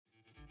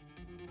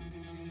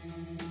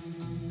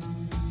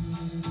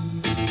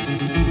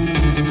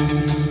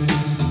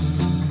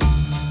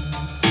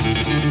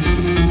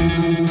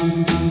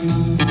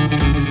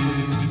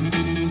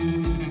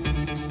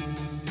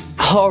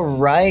All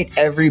right,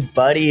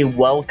 everybody,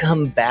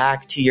 welcome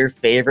back to your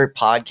favorite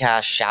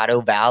podcast,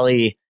 Shadow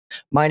Valley.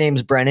 My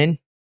name's Brennan.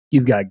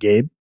 You've got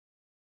Gabe.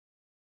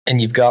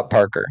 And you've got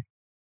Parker.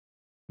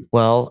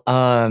 Well,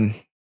 I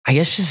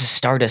guess just to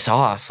start us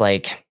off,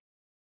 like,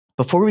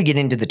 before we get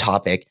into the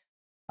topic,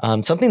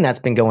 something that's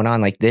been going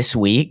on like this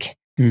week,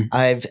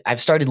 I've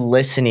started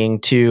listening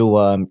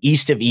to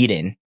East of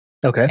Eden.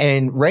 Okay.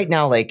 And right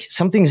now, like,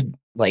 something's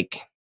like,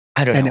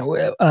 I don't know.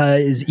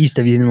 Is East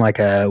of Eden like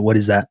what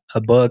is that?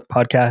 A book,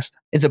 podcast?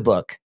 It's a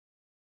book.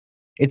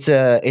 It's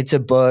a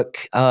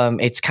book.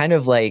 It's kind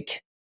of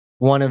like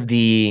one of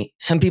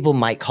some people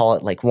might call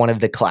it like one of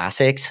the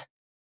classics.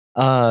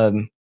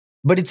 But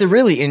it's a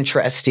really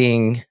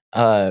interesting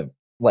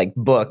like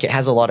book. It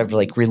has a lot of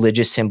like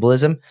religious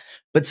symbolism,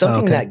 but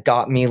something that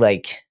got me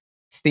like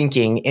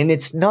thinking, and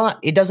it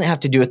doesn't have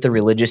to do with the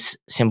religious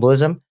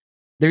symbolism.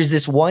 There's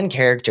this one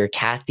character,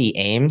 Kathy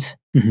Ames.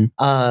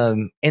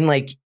 And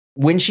like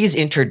when she's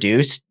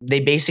introduced, they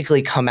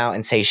basically come out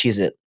and say she's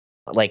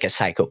like a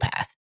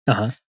psychopath.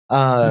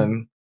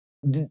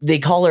 They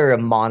call her a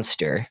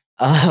monster,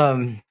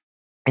 and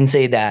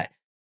say that,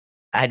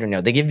 I don't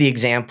know, they give the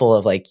example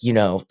of like, you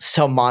know,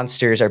 some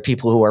monsters are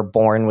people who are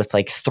born with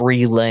like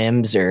 3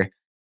 limbs or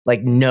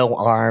like no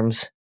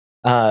arms,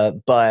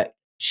 but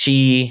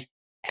she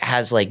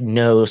has like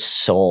no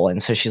soul,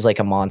 and so she's like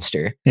a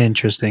monster.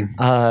 Interesting.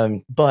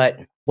 But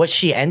what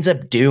she ends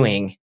up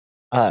doing,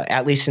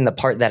 at least in the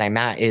part that I'm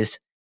at, is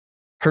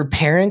her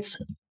parents,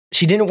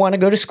 she didn't want to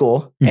go to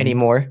school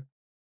anymore.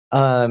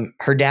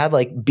 Her dad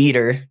like beat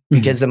her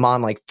because the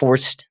mom like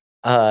forced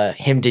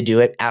him to do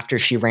it after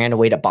she ran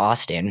away to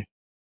Boston.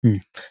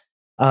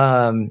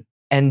 And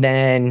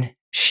then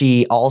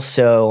she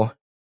also,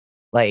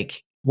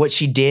 like, what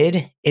she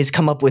did is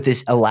come up with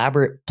this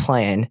elaborate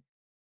plan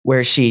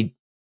where she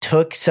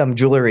took some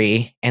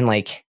jewelry and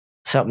like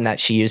something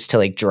that she used to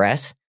like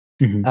dress,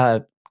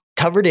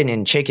 covered it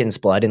in chicken's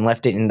blood and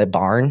left it in the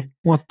barn.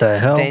 What the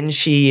hell? Then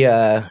she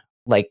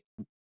like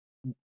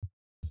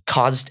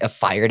caused a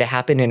fire to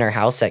happen in her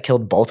house that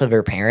killed both of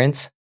her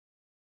parents.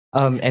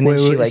 And then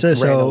she like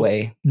ran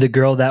away. The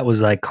girl that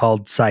was like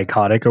called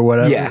psychotic or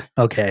whatever? Yeah.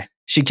 Okay.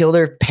 She killed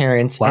her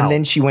parents, and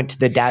then she went to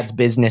the dad's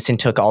business and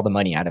took all the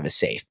money out of a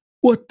safe.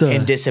 What the?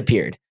 And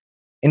disappeared.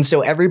 And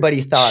so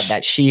everybody thought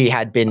that she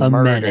had been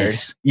murdered.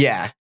 Menace.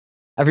 Yeah.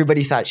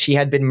 Everybody thought she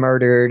had been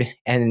murdered.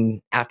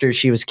 And after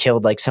she was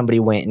killed, like somebody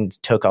went and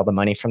took all the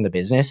money from the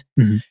business.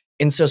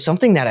 And so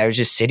something that I was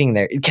just sitting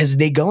there, because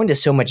they go into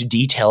so much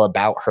detail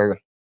about her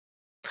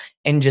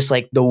and just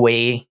like the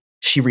way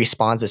she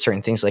responds to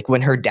certain things. Like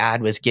when her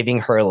dad was giving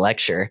her a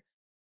lecture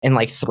and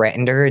like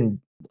threatened her and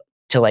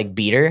to like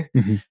beat her,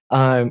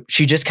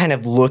 she just kind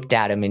of looked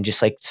at him and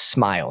just like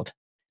smiled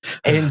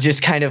and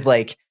just kind of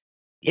like,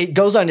 it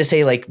goes on to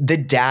say like the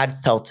dad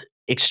felt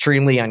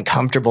extremely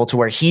uncomfortable to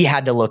where he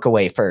had to look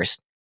away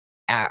first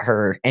at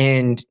her.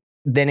 And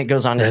then it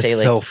goes on to say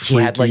like he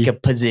had like a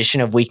position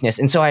of weakness.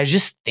 And so I was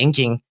just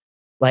thinking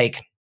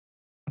like,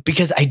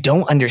 because I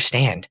don't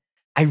understand.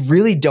 I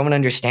really don't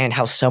understand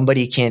how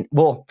somebody can,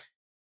 well,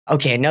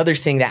 okay, another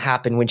thing that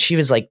happened when she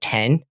was like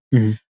 10,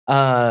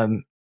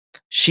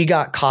 she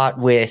got caught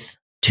with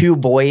 2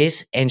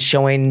 boys and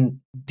showing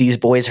these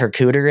boys her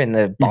cooter in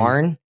the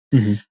barn.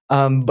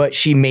 But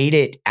she made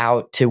it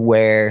out to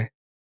where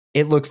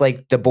it looked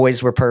like the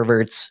boys were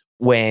perverts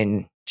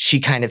when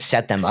she kind of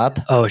set them up.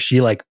 Oh, she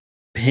like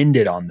pinned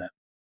it on them.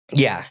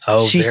 Yeah.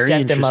 Oh, she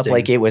set them up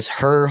like it was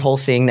her whole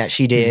thing that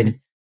she did.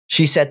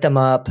 She set them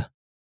up.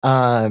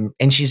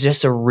 And she's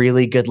just a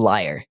really good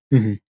liar.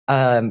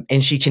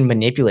 And she can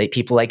manipulate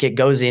people. Like it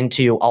goes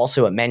into,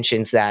 also it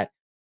mentions that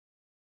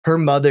her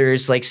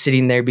mother's like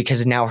sitting there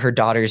because now her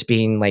daughter's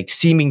being like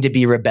seeming to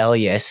be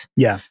rebellious.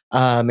 Yeah.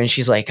 And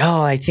she's like,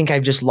 oh, I think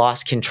I've just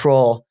lost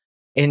control.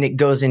 And it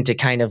goes into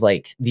kind of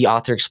like the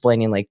author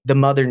explaining like the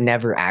mother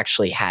never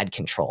actually had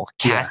control.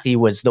 Kathy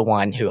was the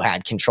one who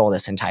had control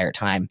this entire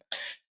time.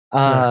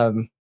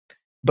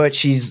 But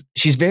she's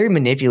very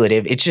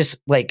manipulative. It's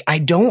just like, I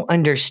don't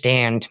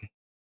understand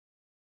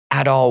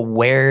at all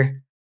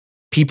where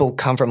people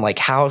come from, like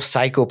how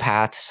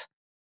psychopaths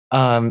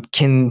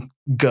can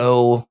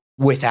go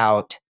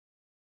without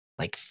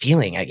like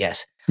feeling, I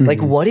guess.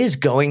 Like what is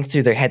going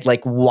through their head?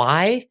 Like,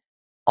 why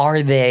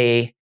are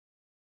they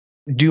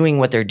doing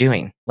what they're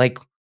doing? Like,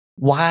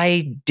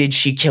 why did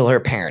she kill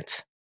her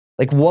parents?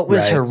 Like, what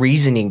was her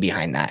reasoning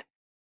behind that?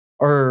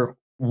 Or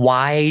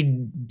why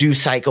do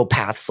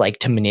psychopaths like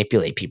to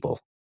manipulate people?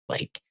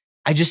 Like,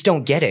 I just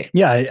don't get it.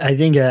 Yeah, I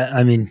think,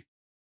 I mean,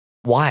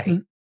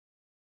 why?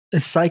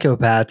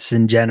 Psychopaths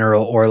in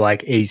general, or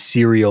like a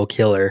serial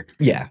killer,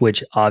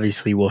 which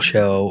obviously will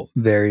show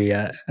very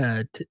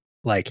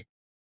like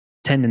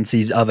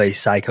tendencies of a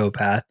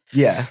psychopath.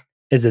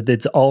 Is that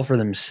it's all for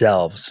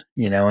themselves,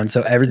 you know, and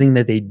so everything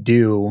that they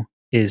do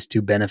is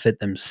to benefit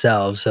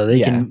themselves. So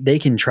they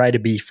can try to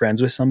be friends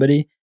with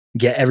somebody,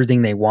 get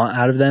everything they want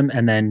out of them,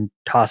 and then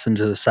toss them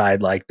to the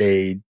side like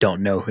they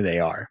don't know who they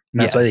are.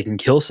 And that's why they can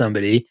kill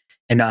somebody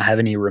and not have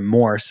any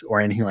remorse or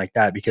anything like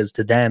that, because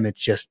to them, it's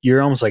just, you're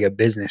almost like a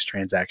business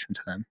transaction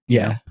to them.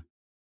 You know?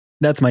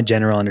 That's my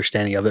general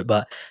understanding of it.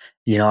 But,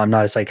 you know, I'm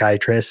not a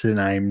psychiatrist,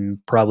 and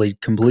I'm probably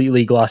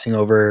completely glossing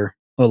over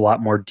a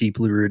lot more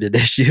deeply rooted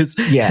issues.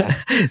 Yeah.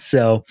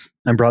 So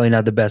I'm probably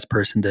not the best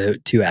person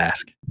to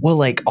ask. Well,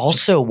 like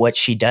also what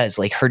she does,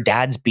 like her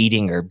dad's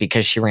beating her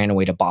because she ran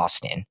away to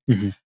Boston.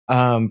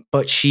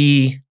 But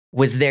she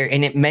was there,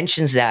 and it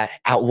mentions that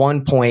at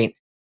one point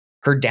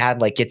her dad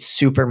like gets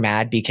super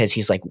mad because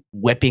he's like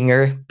whipping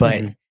her,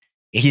 but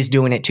he's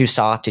doing it too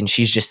soft, and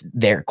she's just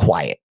there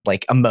quiet,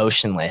 like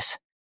emotionless.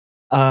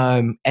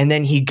 And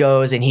then he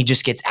goes and he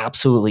just gets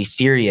absolutely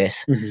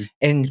furious.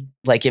 And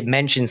like it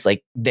mentions,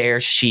 like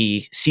there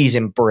she sees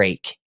him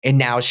break, and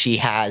now she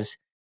has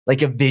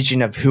like a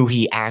vision of who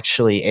he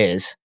actually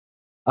is.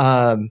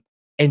 And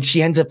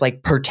she ends up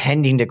like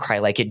pretending to cry,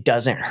 like it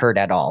doesn't hurt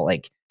at all.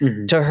 Like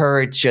to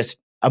her, it's just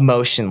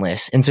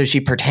emotionless. And so she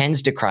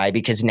pretends to cry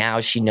because now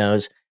she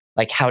knows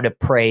like how to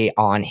prey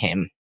on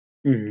him.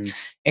 And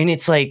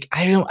it's like,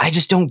 I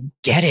just don't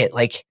get it.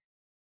 Like,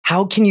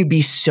 how can you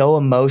be so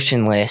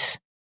emotionless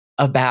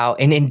about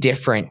and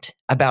indifferent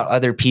about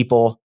other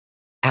people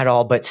at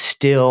all, but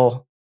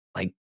still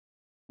like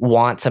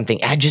want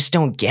something? I just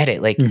don't get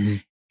it. Like,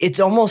 it's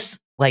almost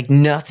like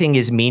nothing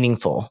is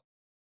meaningful.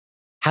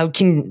 How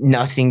can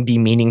nothing be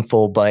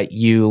meaningful, but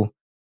you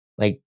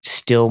like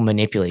still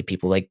manipulate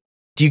people? Like,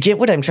 do you get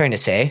what I'm trying to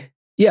say?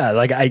 Yeah.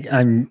 Like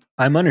I'm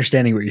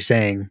understanding what you're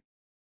saying,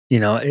 you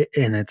know,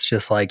 and it's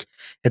just like,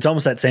 it's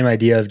almost that same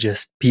idea of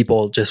just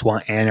people just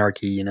want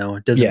anarchy, you know,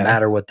 it doesn't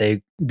matter what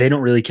they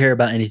don't really care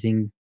about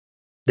anything.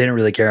 They don't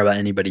really care about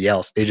anybody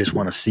else. They just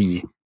want to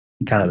see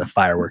kind of the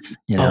fireworks,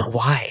 you know? But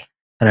why?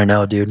 I don't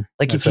know, dude.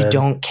 Like, if you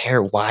don't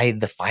care, why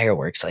the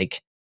fireworks?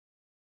 Like,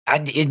 I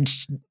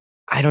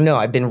don't know.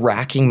 I've been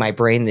racking my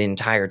brain the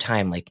entire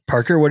time. Like,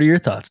 Parker, what are your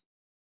thoughts?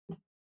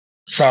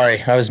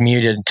 Sorry, I was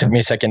muted. It took me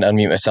a second to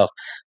unmute myself.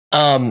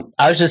 I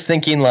was just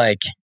thinking, like,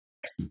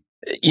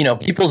 you know,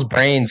 people's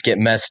brains get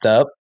messed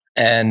up,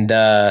 and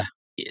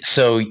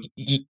so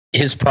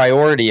his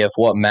priority of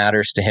what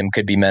matters to him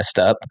could be messed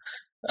up.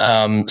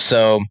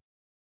 So,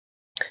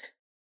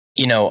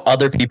 you know,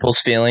 other people's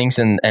feelings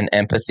and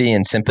empathy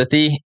and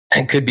sympathy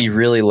could be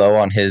really low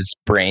on his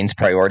brain's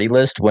priority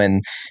list,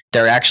 when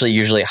they're actually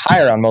usually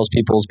higher on most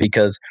people's,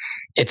 because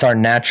it's our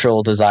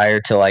natural desire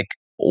to like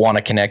want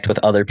to connect with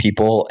other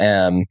people.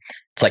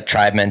 It's like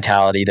tribe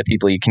mentality. The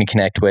people you can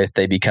connect with,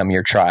 they become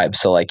your tribe.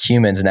 So like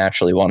humans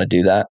naturally want to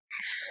do that.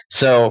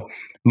 So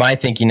my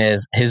thinking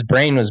is his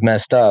brain was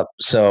messed up.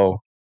 So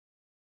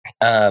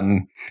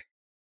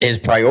his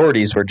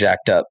priorities were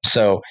jacked up.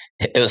 So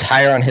it was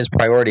higher on his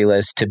priority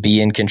list to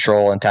be in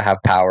control and to have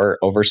power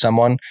over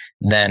someone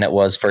than it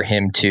was for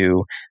him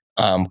to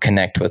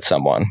connect with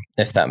someone,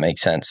 if that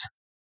makes sense.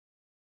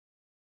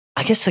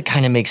 I guess that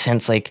kind of makes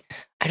sense. Like,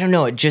 I don't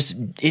know.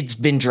 It's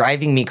been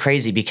driving me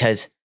crazy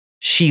because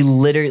she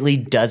literally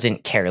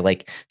doesn't care.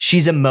 Like,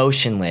 she's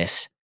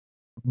emotionless,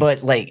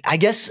 but like, I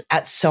guess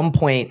at some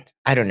point,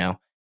 I don't know,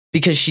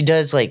 because she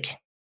does like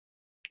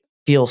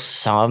feel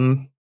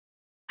some,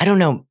 I don't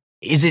know.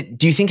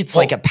 Do you think it's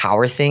like a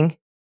power thing?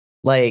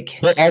 Like,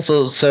 but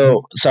also,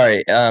 so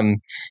sorry,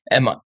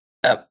 Emma,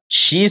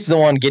 she's the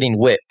one getting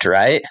whipped,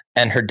 right?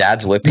 And her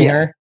dad's whipping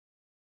her.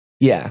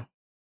 Yeah.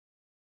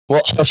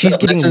 Well, she's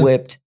getting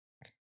whipped.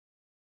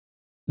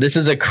 This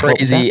is a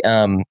crazy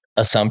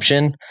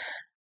assumption,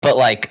 but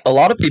like a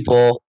lot of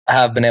people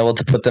have been able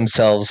to put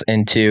themselves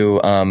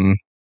into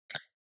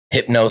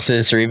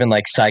hypnosis or even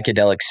like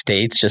psychedelic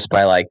states just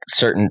by like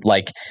certain,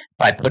 like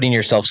by putting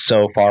yourself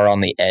so far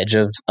on the edge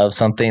of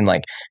something,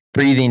 like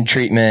breathing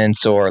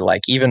treatments or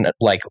like even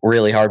like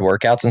really hard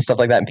workouts and stuff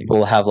like that. And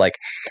people have like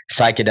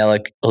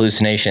psychedelic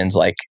hallucinations,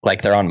 like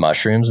they're on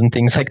mushrooms and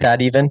things like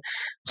that even.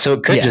 So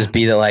it could just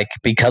be that like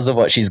because of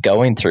what she's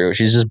going through,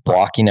 she's just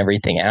blocking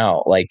everything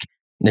out. Like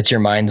it's your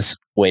mind's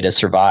way to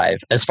survive,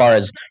 as far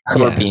as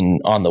her being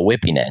on the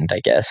whipping end, I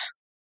guess.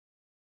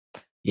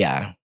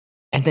 Yeah.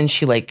 And then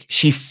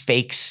she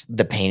fakes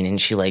the pain,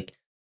 and she like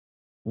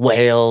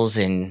wails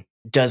and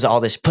does all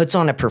this, puts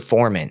on a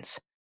performance,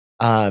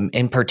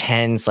 and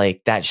pretends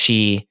like that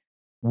she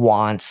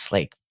wants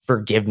like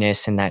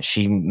forgiveness and that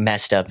she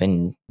messed up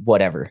and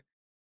whatever.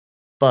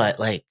 But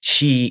like,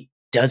 she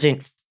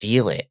doesn't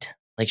feel it.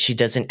 Like, she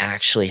doesn't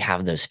actually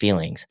have those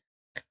feelings.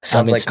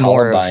 Sounds like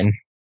Columbine.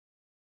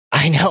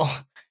 I know.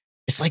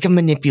 It's like a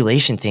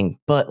manipulation thing,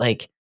 but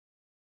like,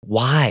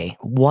 why?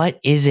 What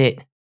is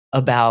it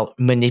about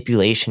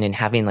manipulation and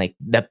having like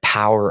the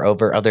power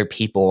over other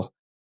people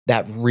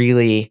that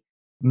really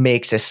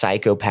makes a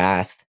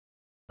psychopath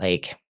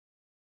like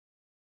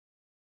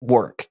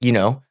work, you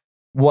know?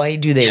 Why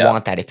do they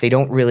want that if they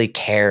don't really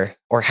care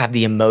or have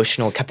the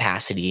emotional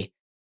capacity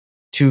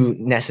to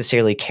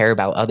necessarily care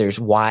about others?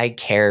 Why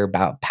care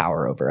about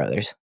power over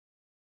others?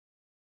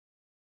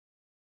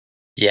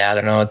 Yeah, I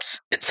don't know.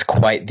 It's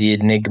quite the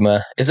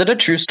enigma. Is it a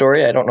true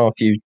story? I don't know if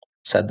you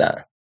said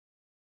that.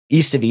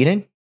 East of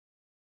Eden?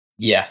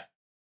 Yeah.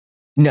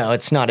 No,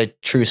 it's not a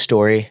true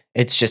story.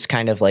 It's just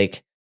kind of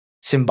like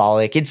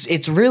symbolic.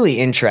 It's really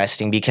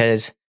interesting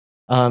because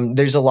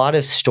there's a lot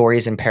of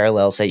stories and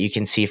parallels that you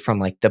can see from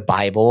like the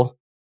Bible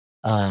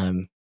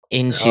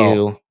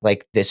into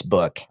like this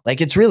book.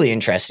 Like it's really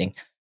interesting.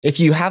 If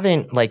you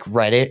haven't like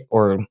read it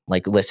or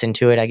like listened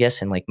to it, I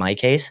guess in like my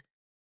case,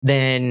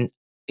 then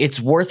it's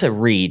worth a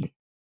read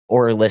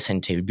or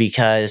listen to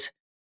because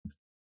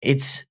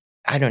it's,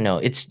 I don't know,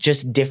 it's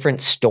just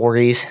different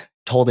stories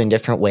told in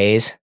different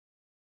ways.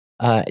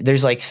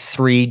 There's like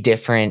 3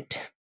 different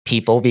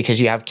people because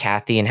you have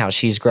Kathy and how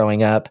she's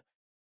growing up.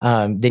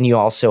 Then you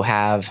also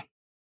have,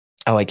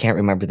 I can't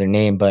remember their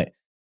name, but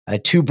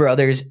 2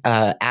 brothers,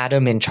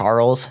 Adam and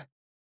Charles.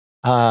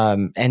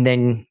 And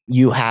then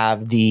you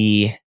have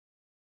the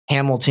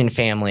Hamilton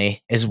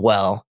family as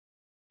well.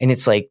 And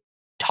it's like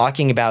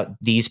talking about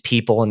these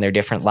people and their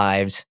different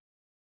lives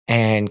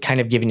and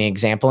kind of giving an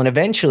example. And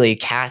eventually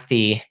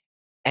Kathy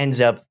ends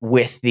up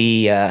with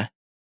the,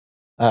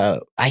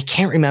 I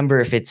can't remember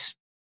if it's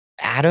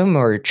Adam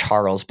or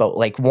Charles, but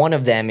like one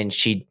of them, and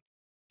she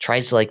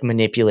tries to like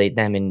manipulate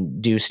them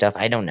and do stuff.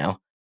 I don't know.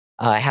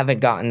 I haven't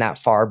gotten that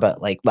far,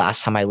 but like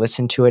last time I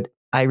listened to it,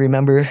 I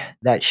remember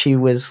that she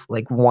was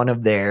like one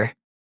of their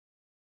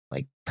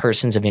like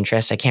persons of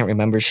interest. I can't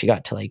remember if she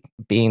got to like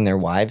being their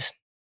wives,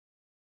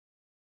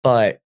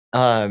 but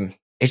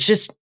it's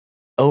just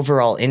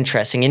overall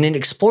interesting, and it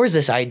explores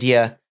this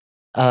idea.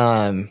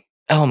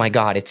 Oh my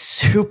God, it's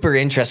super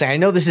interesting. I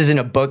know this isn't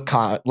a book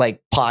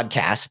like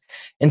podcast,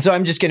 and so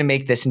I'm just going to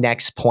make this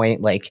next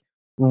point like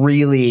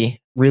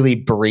really, really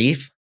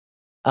brief.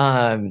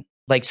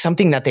 Like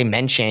something that they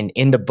mention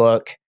in the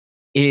book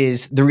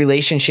is the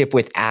relationship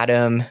with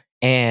Adam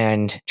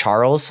and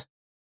Charles,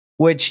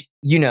 which,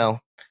 you know,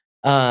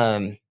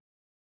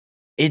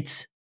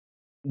 it's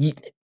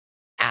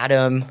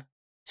Adam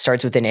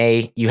starts with an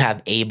A, you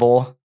have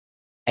Abel,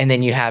 and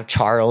then you have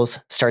Charles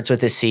starts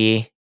with a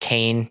C,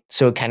 Cain.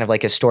 So kind of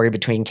like a story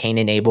between Cain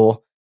and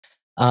Abel,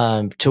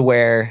 to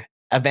where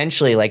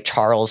eventually like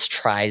Charles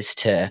tries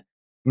to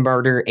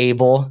murder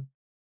Abel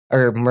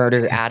or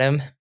murder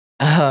Adam.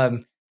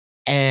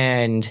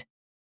 And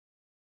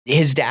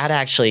his dad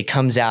actually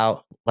comes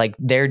out, like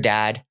their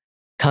dad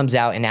comes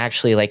out and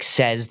actually like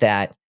says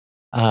that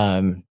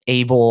Adam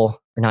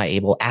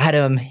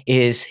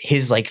is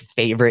his like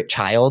favorite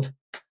child.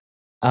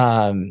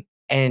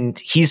 And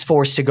he's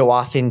forced to go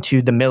off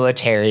into the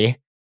military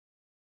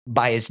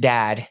by his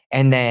dad.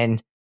 And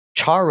then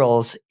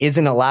Charles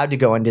isn't allowed to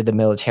go into the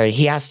military.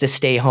 He has to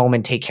stay home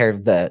and take care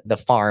of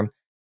the farm.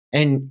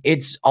 And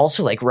it's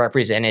also like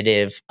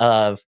representative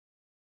of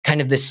kind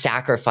of the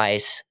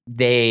sacrifice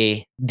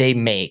they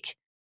make.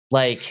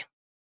 Like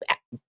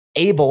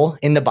Abel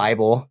in the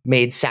Bible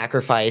made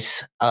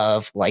sacrifice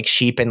of like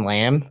sheep and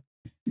lamb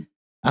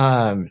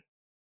to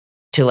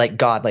like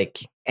God, like,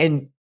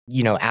 and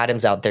you know,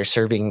 Adam's out there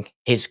serving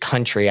his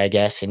country, I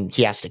guess, and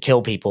he has to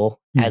kill people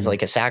as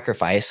like a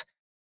sacrifice.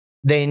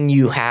 Then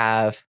you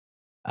have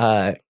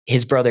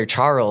his brother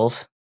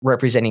Charles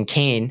representing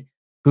Cain,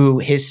 who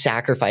his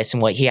sacrifice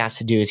and what he has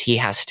to do is he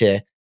has to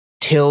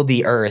till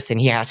the earth and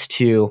he has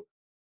to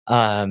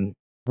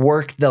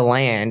work the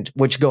land,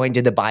 which going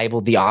to the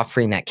Bible, the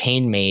offering that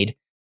Cain made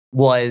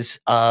was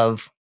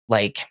of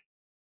like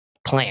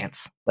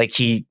plants. Like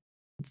he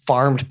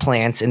farmed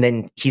plants and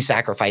then he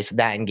sacrificed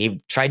that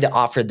and tried to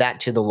offer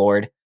that to the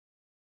Lord.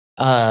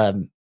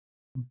 And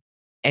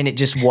it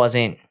just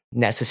wasn't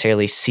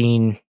necessarily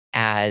seen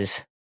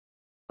as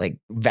like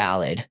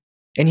valid.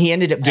 And he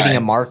ended up getting a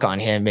mark on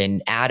him,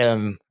 and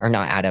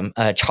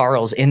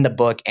Charles in the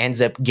book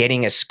ends up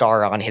getting a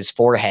scar on his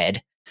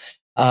forehead.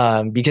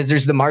 Because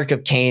there's the mark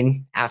of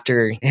Cain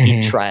after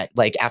he tried,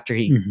 like after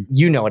he,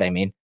 you know what I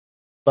mean?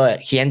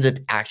 But he ends up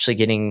actually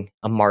getting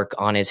a mark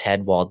on his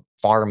head while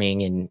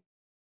farming, and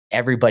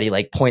everybody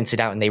like points it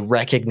out and they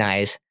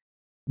recognize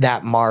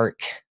that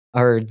mark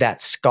or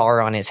that scar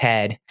on his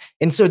head.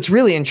 And so it's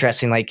really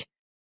interesting, like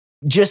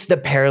just the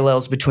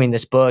parallels between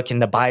this book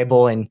and the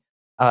Bible. And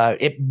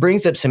it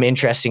brings up some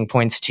interesting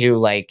points too,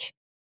 like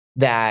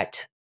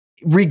that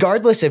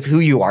regardless of who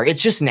you are,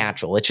 it's just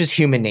natural. It's just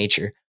human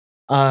nature.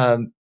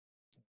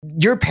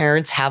 Your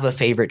parents have a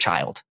favorite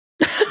child.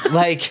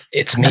 Like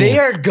it's me. They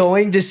are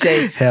going to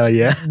say, hell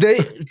yeah.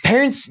 The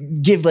parents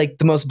give like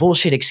the most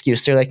bullshit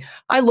excuse. They're like,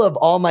 I love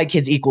all my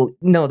kids equal.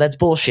 No, that's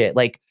bullshit.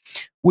 Like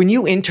when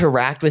you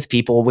interact with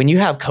people, when you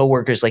have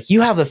coworkers, like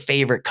you have a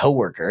favorite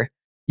coworker.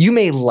 You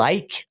may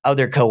like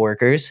other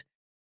coworkers,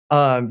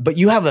 but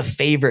you have a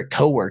favorite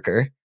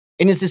coworker.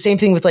 And it's the same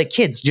thing with like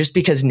kids, just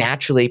because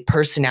naturally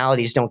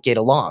personalities don't get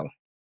along.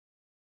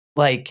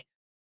 Like,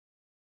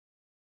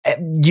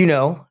 you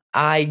know,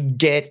 I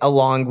get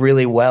along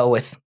really well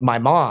with my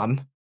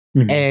mom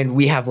and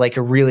we have like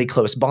a really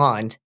close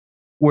bond.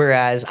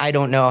 Whereas I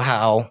don't know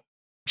how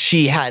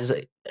she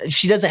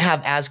doesn't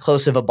have as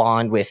close of a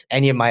bond with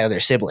any of my other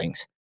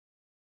siblings.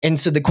 And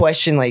so the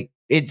question, like,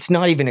 it's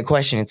not even a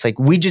question. It's like,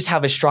 we just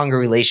have a stronger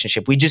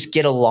relationship. We just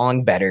get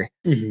along better.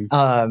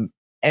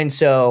 And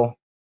so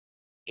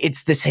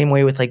it's the same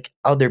way with like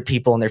other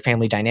people and their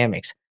family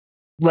dynamics.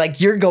 like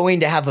you're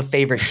going to have a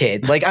favorite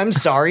kid. Like, I'm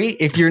sorry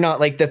if you're not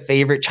like the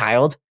favorite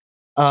child.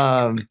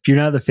 If you're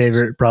not the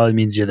favorite, it probably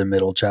means you're the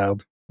middle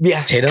child.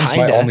 Yeah, Tatum's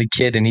my only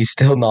kid, and he's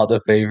still not the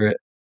favorite.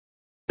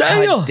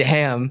 God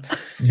damn.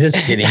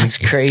 Just kidding. That's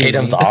crazy.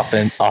 Tatum's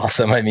often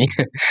awesome. I mean,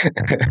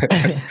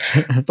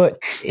 but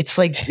it's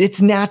like,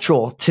 it's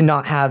natural to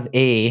not have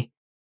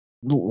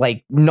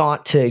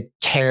not to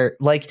care.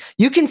 Like,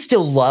 you can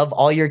still love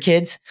all your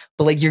kids,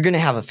 but like, you're going to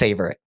have a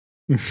favorite.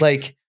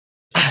 Like,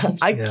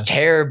 I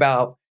care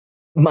about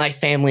my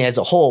family as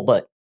a whole,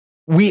 but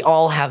we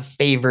all have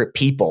favorite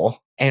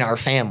people in our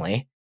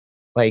family.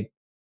 Like,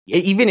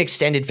 even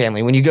extended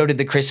family. When you go to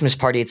the Christmas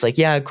party, it's like,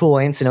 yeah, cool,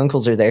 aunts and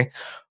uncles are there.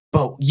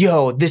 But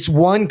yo, this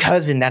one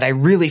cousin that I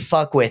really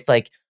fuck with,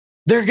 like,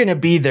 they're going to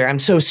be there. I'm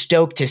so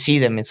stoked to see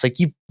them. It's like,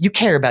 you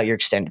care about your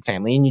extended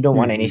family and you don't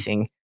want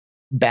anything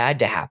bad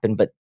to happen,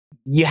 but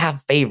you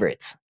have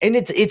favorites. And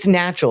it's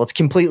natural. It's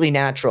completely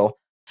natural.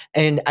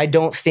 And I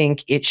don't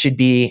think it should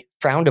be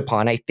frowned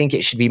upon. I think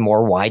it should be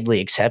more widely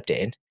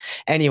accepted.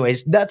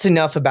 Anyways, that's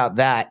enough about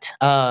that.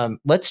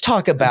 Let's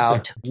talk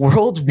about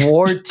World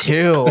War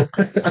II.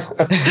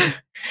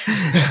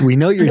 We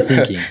know you're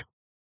thinking,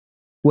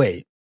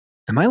 wait,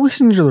 am I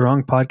listening to the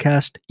wrong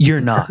podcast?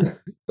 You're not.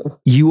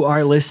 You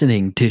are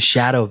listening to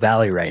Shadow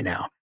Valley right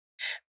now.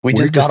 We're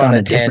just got on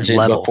a tangent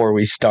before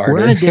we started.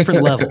 We're on a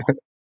different level.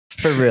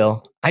 For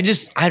real. I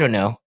don't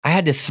know. I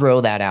had to throw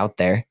that out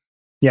there.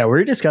 Yeah, we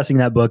were discussing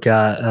that book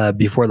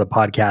before the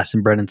podcast,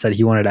 and Brendan said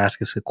he wanted to ask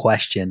us a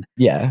question.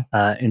 Yeah,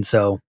 and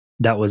so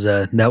that was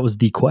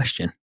the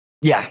question.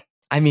 Yeah,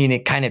 I mean,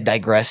 it kind of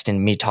digressed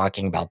in me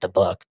talking about the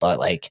book, but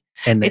like,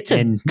 it's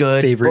a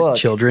good favorite book.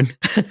 Children.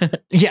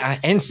 Yeah,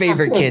 and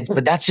favorite kids,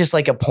 but that's just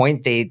like a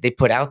point they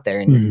put out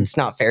there, and it's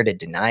not fair to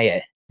deny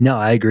it. No,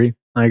 I agree.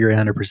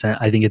 100%.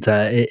 I think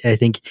I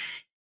think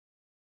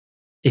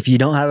if you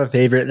don't have a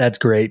favorite, that's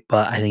great,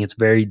 but I think it's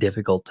very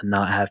difficult to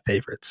not have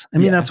favorites. I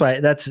mean,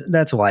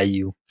 that's why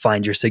you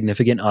find your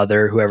significant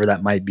other, whoever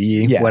that might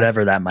be,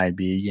 whatever that might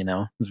be, you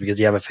know, it's because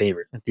you have a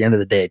favorite. At the end of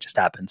the day, it just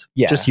happens.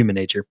 Yeah. Just human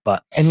nature.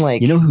 But, and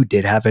like, you know who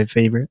did have a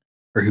favorite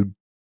or who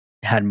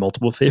had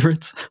multiple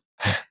favorites?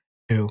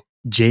 Who?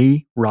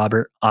 J.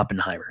 Robert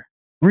Oppenheimer.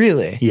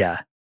 Really?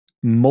 Yeah.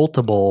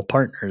 Multiple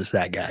partners,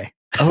 that guy.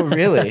 Oh,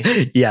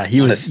 really? Yeah.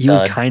 He was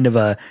kind of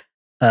a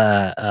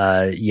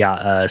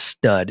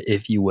stud,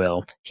 if you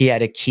will. He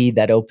had a key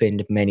that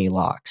opened many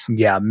locks.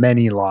 Yeah,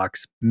 many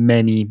locks,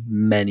 many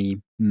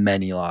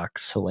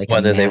locks. So like,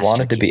 whether they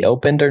wanted to be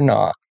opened or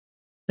not.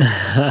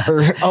 No.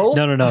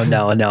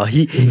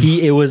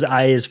 He it was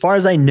as far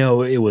as I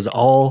know, it was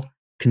all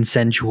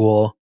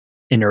consensual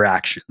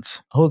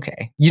interactions.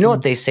 Okay. You know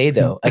what they say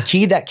though? A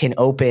key that can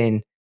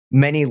open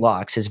many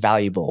locks is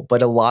valuable,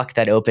 but a lock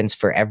that opens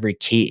for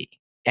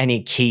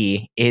any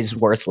key is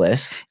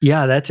worthless.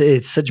 Yeah,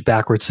 it's such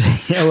backwards.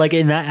 Like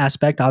in that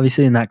aspect,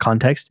 obviously in that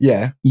context.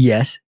 Yeah.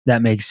 Yes,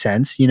 that makes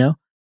sense, you know.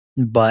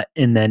 But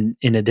and then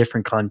in a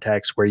different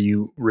context where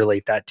you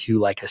relate that to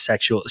like a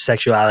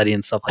sexuality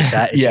and stuff like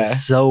that, it's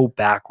just so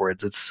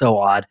backwards. It's so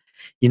odd,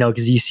 you know,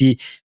 because you see,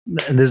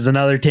 and this is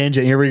another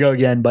tangent. Here we go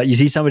again. But you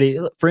see somebody,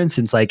 for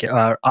instance, like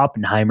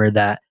Oppenheimer,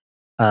 that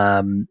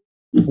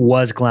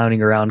was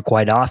clowning around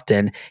quite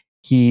often.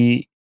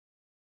 He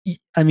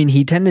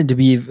tended to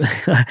be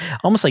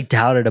almost like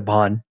touted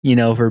upon, you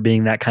know, for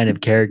being that kind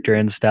of character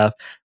and stuff.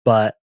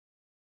 But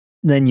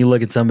then you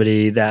look at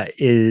somebody that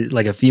is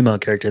like a female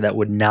character that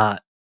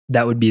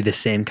would be the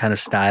same kind of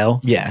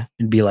style. Yeah.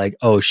 And be like,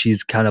 oh,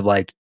 she's kind of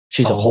like,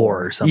 she's a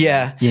whore or something.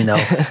 Yeah. You know,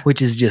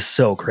 which is just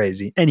so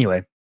crazy.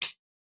 Anyway,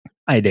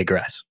 I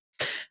digress.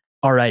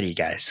 Alrighty,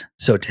 guys.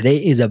 So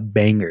today is a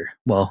banger.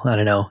 Well, I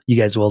don't know. You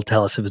guys will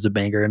tell us if it's a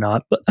banger or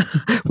not, but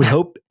we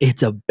hope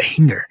it's a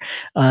banger.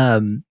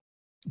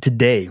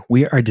 Today,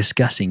 we are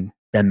discussing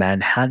the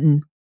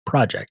Manhattan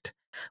Project,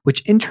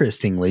 which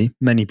interestingly,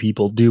 many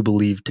people do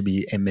believe to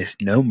be a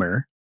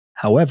misnomer.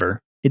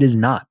 However, it is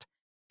not.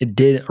 It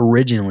did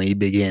originally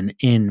begin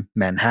in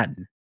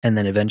Manhattan and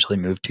then eventually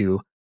moved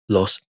to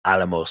Los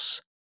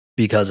Alamos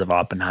because of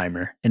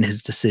Oppenheimer and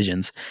his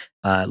decisions.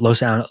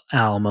 Los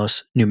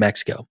Alamos, New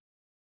Mexico.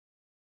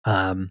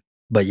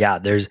 But yeah,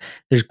 there's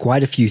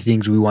quite a few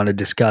things we want to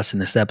discuss in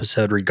this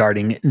episode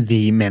regarding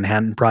the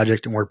Manhattan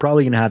Project, and we're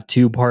probably going to have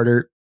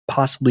two-parter,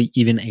 possibly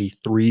even a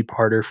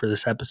three-parter for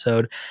this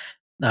episode,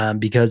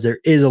 because there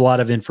is a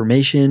lot of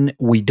information.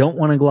 We don't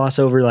want to gloss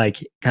over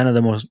like kind of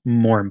the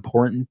more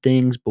important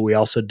things, but we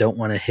also don't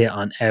want to hit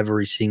on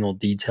every single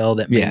detail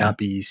that may not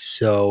be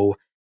so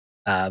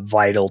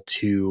vital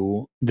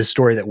to the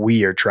story that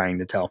we are trying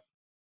to tell.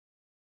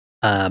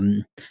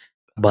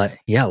 But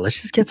yeah,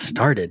 let's just get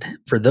started.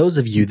 For those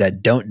of you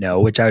that don't know,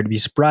 which I would be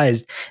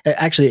surprised,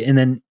 actually, and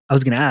then I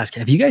was going to ask,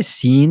 have you guys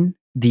seen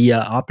the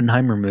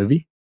Oppenheimer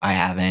movie? I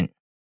haven't.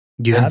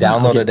 I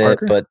downloaded it,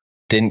 but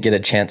didn't get a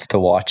chance to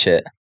watch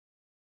it.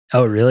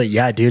 Oh, really?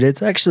 Yeah, dude,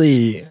 it's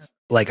actually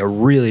like a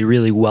really,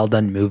 really well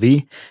done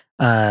movie.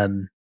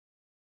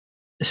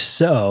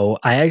 So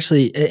I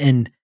actually,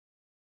 and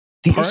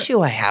the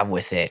issue I have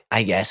with it,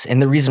 I guess,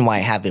 and the reason why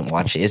I haven't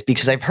watched it is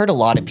because I've heard a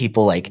lot of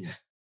people like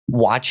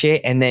watch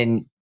it and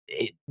then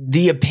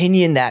the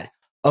opinion that,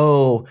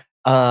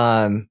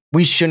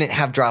 we shouldn't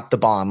have dropped the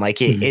bomb.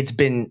 Like it's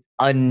been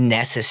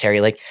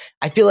unnecessary. Like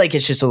I feel like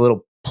it's just a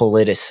little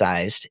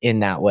politicized in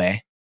that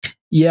way.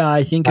 Yeah,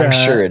 I think I'm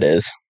sure it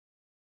is.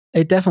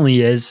 It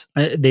definitely is.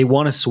 They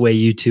want to sway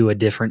you to a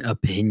different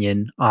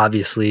opinion,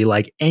 obviously.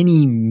 Like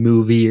any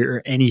movie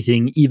or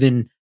anything,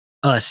 even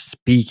us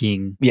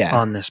speaking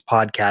on this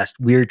podcast,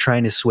 we're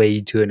trying to sway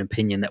you to an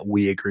opinion that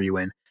we agree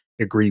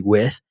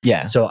with.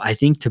 Yeah. So I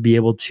think to be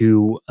able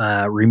to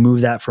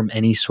remove that from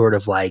any sort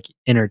of like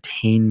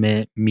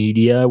entertainment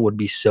media would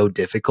be so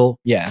difficult.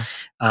 Yeah.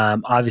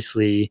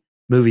 Obviously,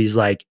 movies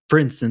like, for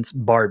instance,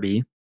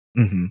 Barbie.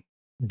 Mm-hmm.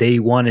 They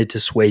wanted to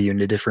sway you in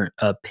a different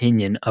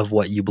opinion of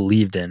what you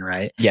believed in,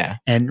 right? Yeah.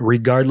 And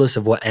regardless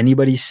of what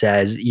anybody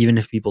says, even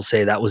if people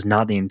say that was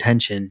not the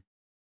intention,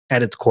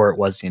 at its core, it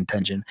was the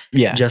intention.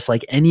 Yeah. Just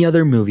like any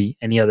other movie,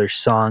 any other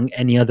song,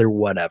 any other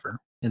whatever,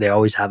 they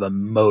always have a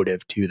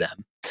motive to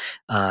them.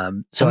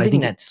 So I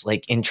think that's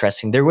like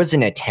interesting. There was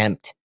an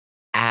attempt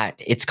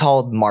it's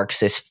called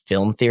Marxist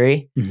film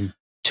theory,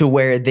 to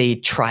where they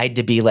tried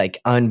to be like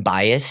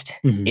unbiased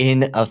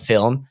in a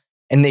film,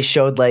 and they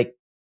showed like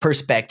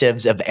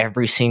perspectives of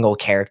every single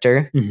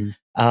character.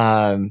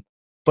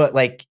 But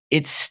like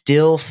it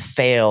still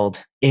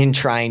failed in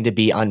trying to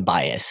be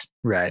unbiased.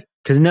 Right.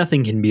 Because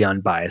nothing can be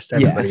unbiased.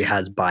 Everybody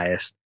has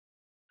bias.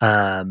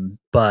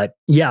 But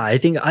yeah, I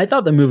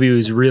thought the movie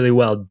was really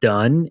well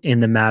done in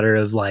the matter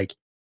of like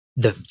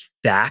the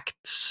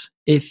facts,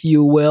 if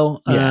you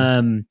will,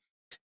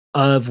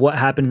 of what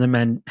happened in the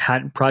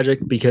Manhattan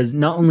Project, because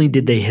not only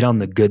did they hit on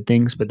the good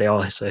things, but they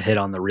also hit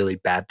on the really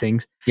bad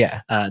things.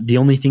 Yeah. The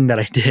only thing that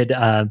I did,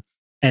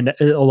 and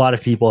a lot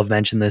of people have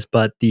mentioned this,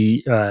 but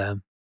the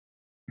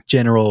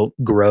General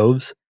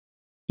Groves,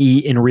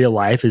 he in real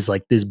life is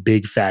like this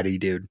big fatty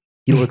dude.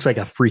 He looks like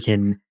a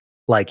freaking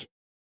like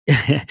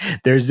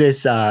there's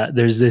this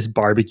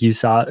barbecue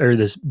sauce or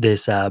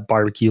this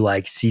barbecue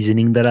like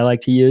seasoning that I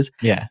like to use.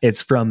 Yeah.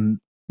 It's from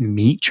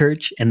Meat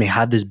Church and they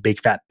have this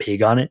big fat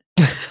pig on it.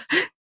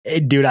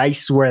 Dude, I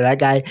swear that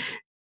guy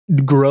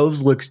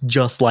Groves looks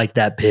just like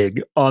that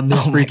pig on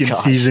this freaking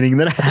seasoning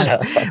that I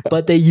have.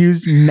 But they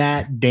used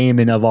Matt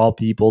Damon of all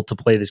people to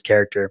play this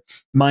character.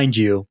 Mind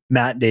you,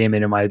 Matt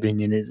Damon, in my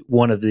opinion, is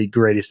one of the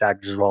greatest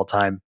actors of all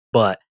time,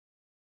 but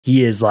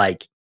he is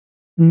like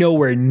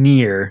nowhere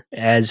near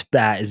as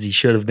fat as he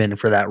should have been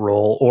for that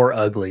role, or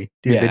ugly.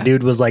 Dude, the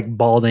dude was like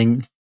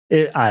balding.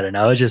 I don't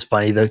know. It's just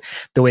funny the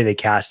way they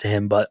cast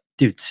him. But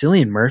dude,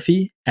 Cillian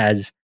Murphy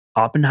as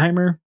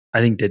Oppenheimer,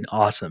 I think did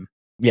awesome.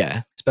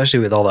 Yeah. Especially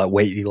with all that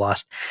weight he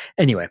lost.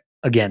 Anyway,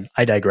 again,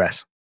 I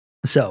digress.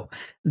 So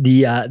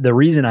the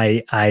reason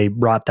I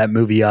brought that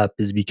movie up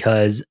is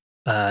because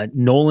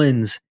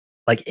Nolan's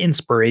like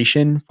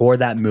inspiration for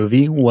that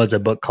movie was a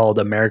book called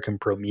American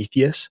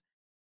Prometheus.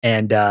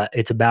 And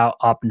it's about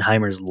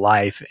Oppenheimer's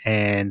life.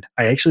 And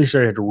I actually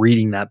started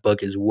reading that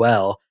book as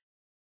well.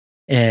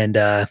 And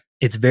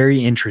it's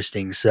very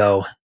interesting.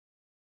 So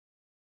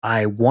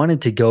I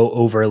wanted to go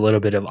over a little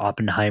bit of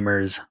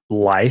Oppenheimer's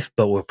life,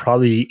 but we'll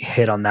probably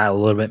hit on that a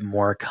little bit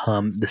more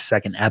come the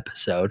second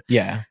episode.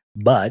 Yeah.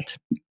 But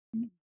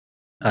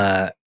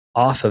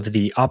off of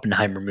the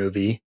Oppenheimer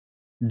movie,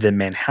 the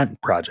Manhattan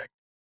Project.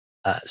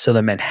 So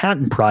the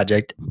Manhattan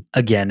Project,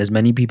 again, as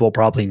many people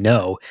probably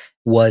know,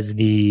 was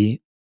the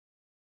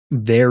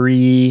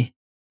very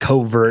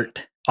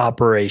covert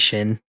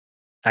operation.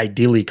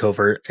 Ideally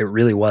covert, it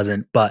really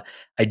wasn't, but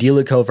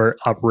ideally covert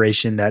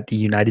operation that the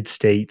United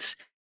States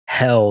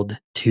held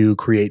to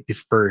create the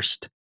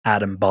first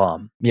atom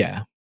bomb.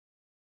 Yeah.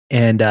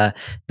 And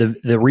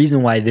the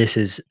reason why this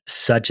is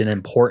such an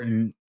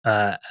important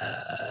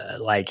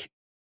like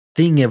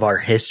thing of our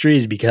history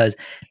is because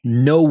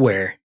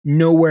nowhere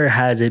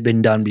has it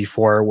been done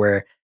before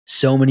where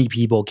so many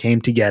people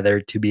came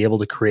together to be able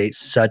to create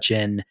such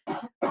an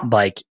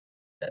like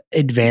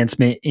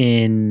advancement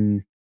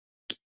in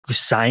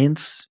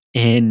science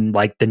in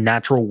like the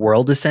natural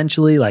world.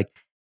 Essentially, like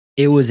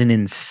it was an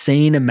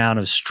insane amount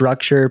of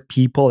structure,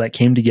 people that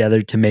came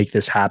together to make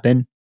this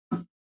happen.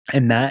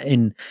 And that,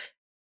 in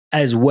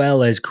as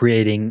well as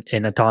creating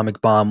an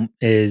atomic bomb,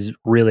 is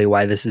really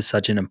why this is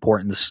such an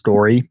important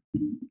story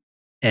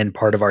and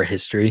part of our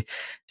history.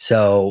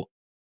 So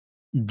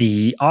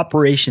the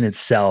operation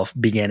itself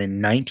began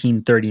in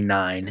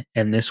 1939,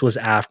 and this was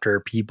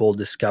after people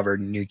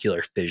discovered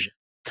nuclear fission.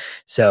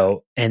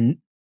 So, and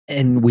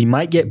we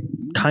might get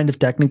kind of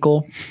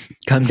technical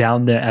come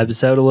down the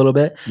episode a little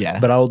bit,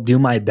 but I'll do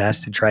my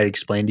best to try to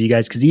explain to you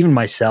guys, because even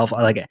myself,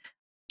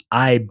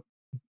 I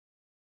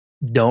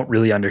don't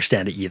really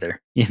understand it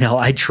either. You know,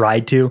 I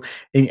tried to,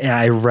 and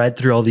I read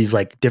through all these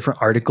like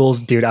different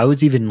articles. Dude, I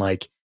was even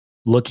like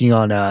looking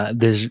on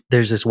there's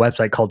this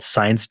website called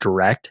Science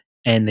Direct,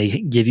 and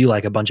they give you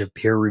like a bunch of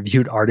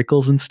peer-reviewed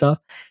articles and stuff.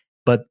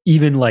 But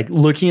even like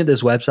looking at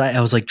this website,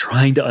 I was like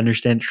trying to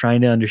understand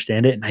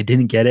it, and I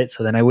didn't get it.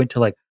 So then I went to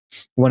like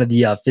one of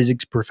the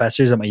physics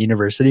professors at my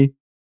university,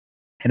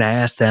 and I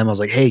asked them, I was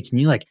like, hey, can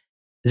you like,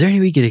 is there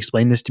any way you could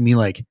explain this to me?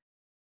 Like,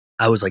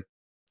 I was like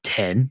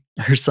 10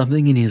 or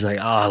something. And he's like,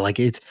 like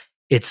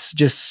it's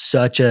just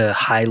such a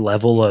high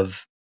level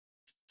of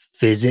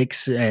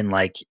physics and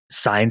like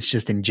science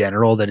just in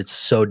general that it's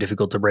so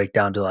difficult to break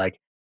down to like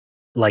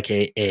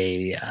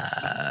a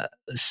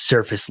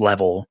surface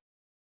level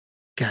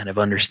kind of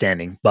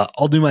understanding. But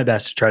I'll do my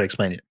best to try to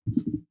explain it.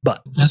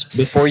 But just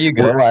before you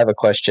go, I have a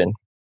question.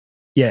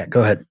 Yeah,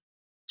 go ahead.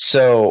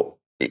 So,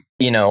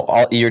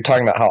 you're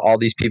talking about how all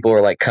these people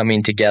were like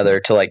coming together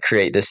to like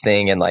create this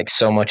thing, and like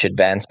so much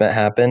advancement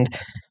happened.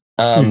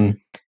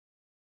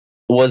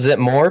 Was it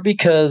more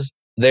because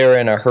they were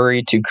in a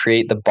hurry to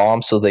create the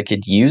bomb so they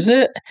could use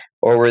it,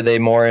 or were they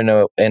more in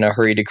a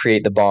hurry to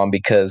create the bomb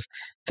because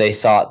they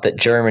thought that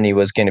Germany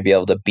was going to be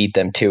able to beat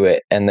them to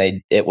it, and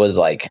it was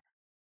like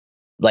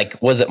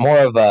was it more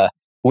of a,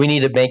 we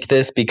need to make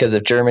this because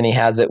if Germany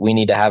has it, we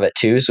need to have it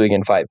too so we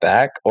can fight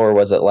back? Or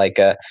was it like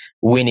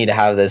we need to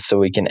have this so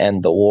we can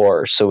end the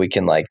war, so we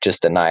can like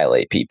just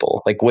annihilate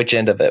people? Like, which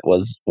end of it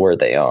were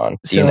they on?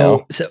 Do you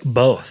know? So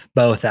both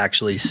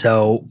actually.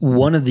 So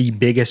one of the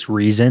biggest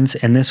reasons,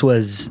 and this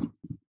was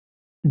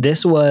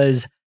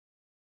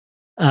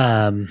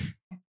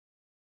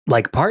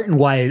like part and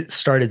why it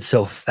started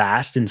so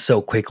fast and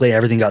so quickly,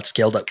 everything got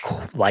scaled up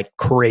like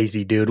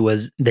crazy, dude,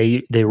 was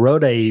they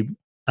wrote a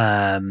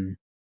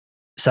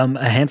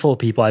handful of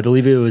people, I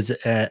believe it was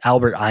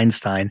Albert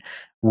Einstein,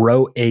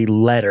 wrote a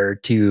letter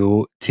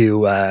to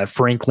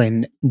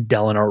Franklin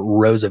Delano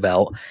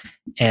Roosevelt,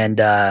 and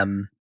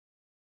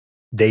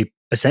they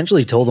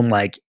essentially told him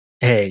like,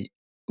 hey,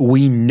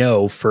 we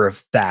know for a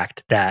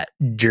fact that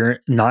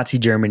Nazi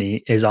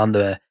Germany is on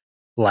the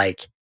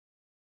like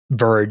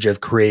verge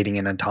of creating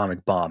an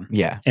atomic bomb.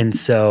 Yeah. And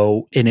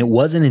it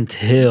wasn't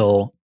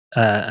until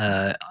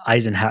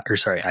Eisenhower,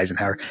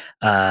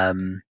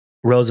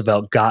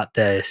 Roosevelt got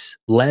this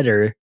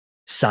letter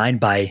signed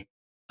by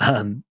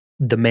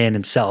the man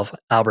himself,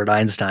 Albert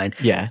Einstein.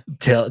 Yeah.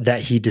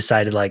 That he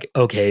decided like,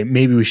 okay,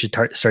 maybe we should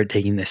start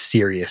taking this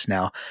serious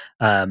now.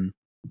 And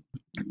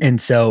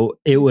so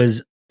it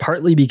was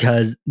partly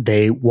because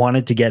they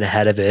wanted to get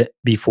ahead of it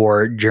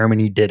before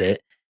Germany did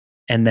it.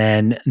 And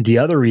then the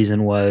other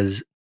reason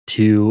was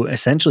to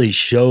essentially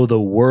show the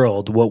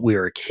world what we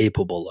were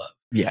capable of.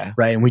 Yeah.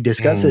 Right. And we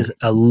discussed this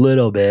a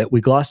little bit.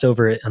 We glossed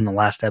over it in the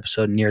last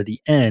episode near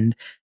the end,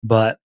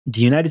 but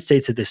the United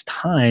States at this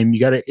time, we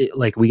got to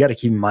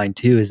keep in mind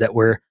too, is that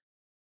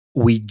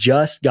we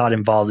just got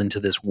involved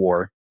into this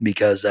war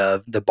because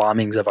of the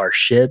bombings of our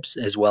ships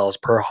as well as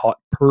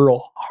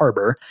Pearl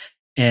Harbor.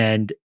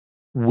 And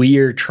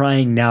we're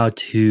trying now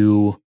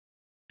to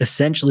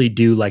essentially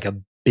do like a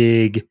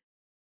big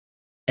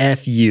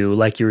FU,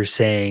 like you were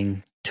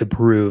saying, to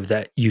prove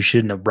that you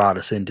shouldn't have brought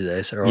us into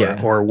this, or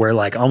we're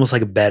like almost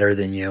like better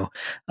than you.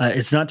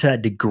 It's not to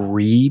that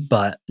degree,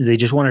 but they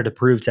just wanted to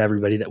prove to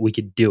everybody that we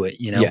could do it,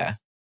 you know? Yeah.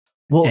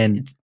 Well, and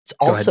it's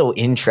also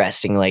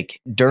interesting,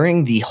 like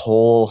during the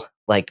whole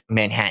like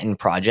Manhattan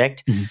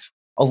Project,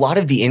 a lot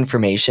of the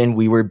information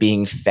we were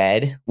being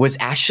fed was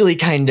actually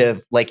kind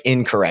of like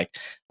incorrect.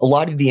 A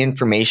lot of the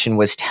information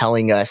was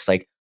telling us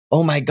like,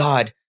 oh my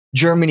God,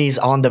 Germany's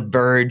on the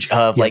verge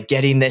of like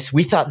getting this.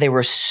 We thought they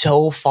were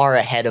so far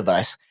ahead of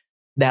us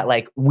that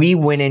like we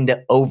went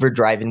into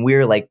overdrive and we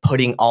were like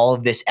putting all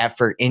of this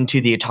effort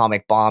into the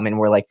atomic bomb. And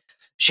we're like,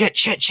 shit.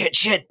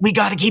 We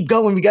got to keep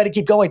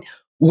going.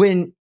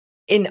 When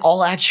in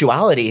all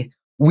actuality,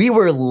 we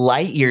were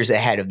light years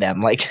ahead of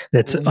them. Like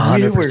that's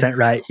 100%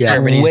 right. Yeah.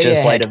 Germany's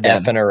just like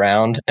effing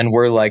around and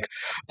we're like,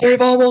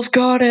 they've almost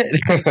got it.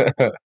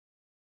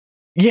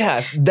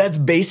 Yeah, that's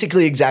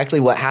basically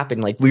exactly what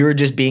happened. Like we were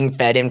just being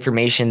fed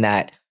information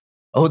that,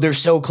 oh, they're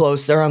so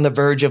close. They're on the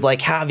verge of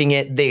like having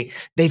it.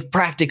 They've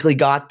practically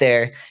got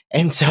there.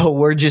 And so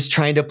we're just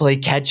trying to play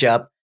catch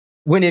up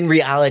when in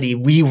reality,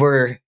 we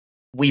were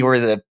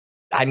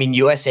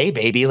USA,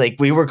 baby. Like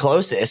we were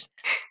closest.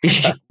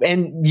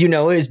 And, it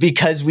was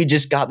because we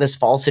just got this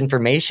false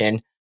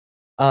information.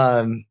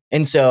 And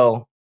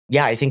so,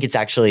 yeah, I think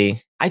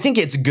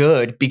it's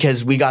good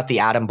because we got the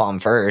atom bomb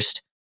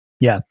first.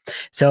 Yeah.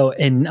 So,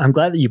 and I'm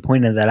glad that you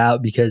pointed that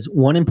out because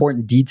one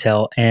important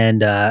detail,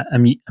 and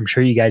I'm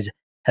sure you guys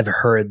have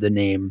heard the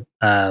name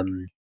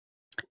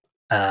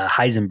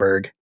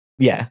Heisenberg.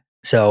 Yeah.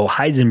 So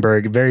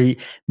Heisenberg, very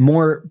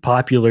more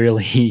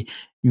popularly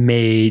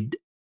made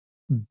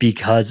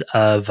because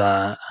of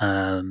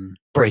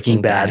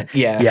Breaking Bad.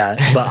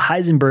 Yeah. But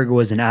Heisenberg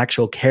was an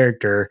actual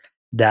character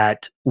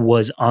that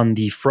was on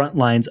the front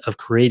lines of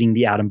creating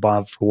the atom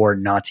bomb for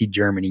Nazi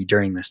Germany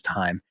during this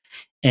time.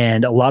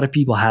 And a lot of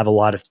people have a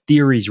lot of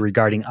theories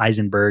regarding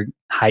regarding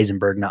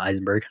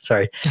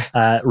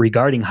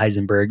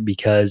Heisenberg,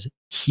 because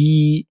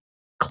he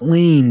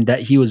claimed that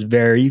he was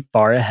very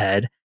far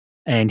ahead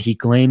and he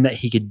claimed that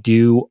he could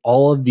do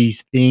all of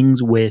these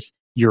things with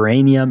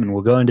uranium. And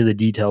we'll go into the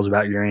details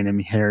about uranium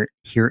here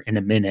in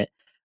a minute.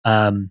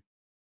 But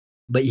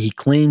he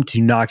claimed to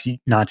Nazi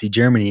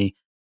Germany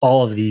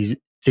all of these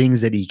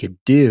things that he could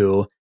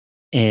do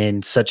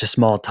in such a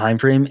small time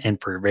frame and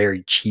for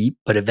very cheap.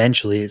 But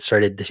eventually it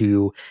started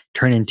to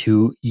turn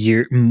into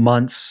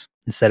months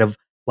instead of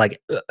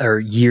or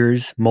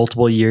years,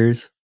 multiple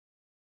years.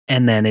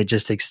 And then it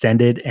just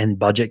extended and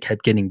budget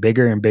kept getting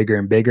bigger and bigger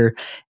and bigger.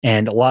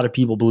 And a lot of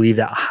people believe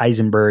that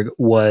Heisenberg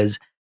was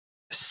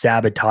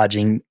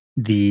sabotaging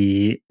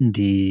the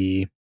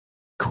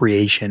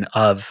creation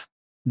of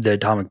the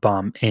atomic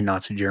bomb in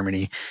Nazi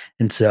Germany.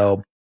 And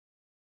so,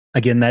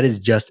 again, that is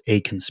just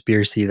a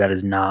conspiracy. That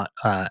is not,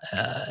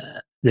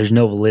 there's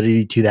no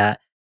validity to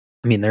that.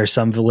 I mean, there's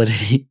some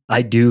validity.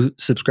 I do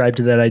subscribe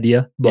to that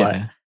idea,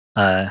 but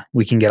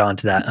we can get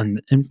onto that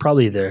and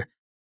probably the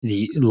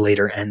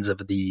later ends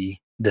of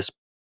this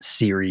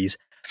series.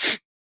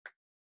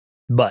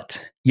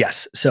 But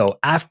yes, so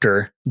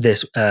after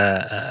this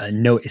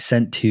note is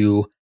sent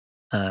to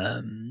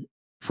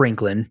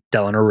Franklin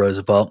Delano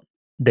Roosevelt,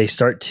 they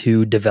start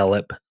to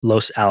develop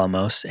Los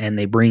Alamos, and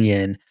they bring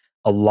in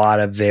a lot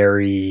of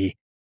very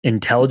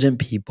intelligent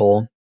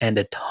people and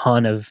a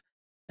ton of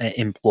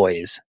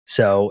employees.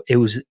 So it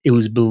was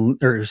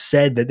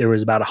said that there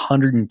was about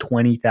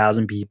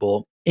 120,000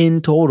 people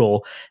in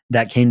total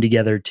that came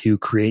together to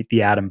create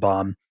the atom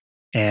bomb,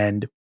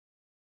 and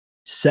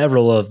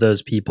several of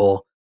those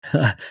people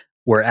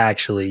were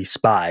actually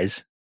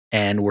spies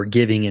and were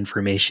giving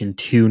information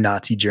to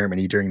Nazi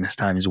Germany during this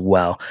time as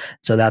well.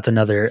 So that's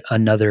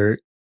another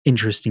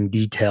interesting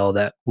detail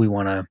that we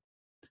want to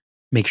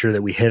make sure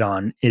that we hit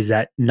on, is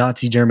that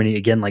Nazi Germany,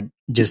 again, like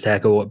just to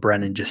echo what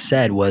Brennan just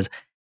said, was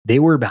they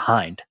were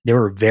behind. They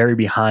were very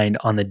behind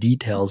on the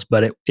details.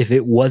 But if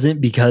it wasn't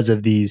because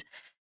of these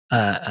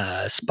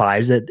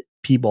spies that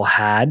people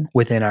had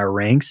within our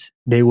ranks,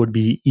 they would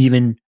be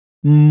even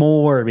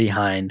more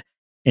behind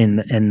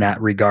in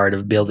that regard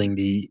of building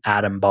the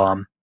atom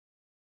bomb.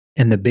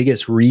 And the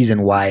biggest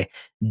reason why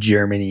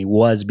Germany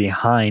was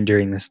behind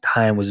during this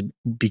time was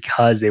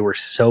because they were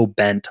so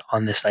bent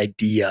on this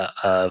idea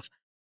of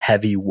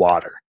heavy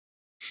water.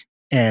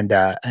 And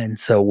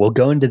so we'll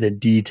go into the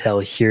detail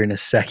here in a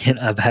second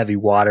of heavy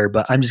water,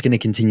 but I'm just going to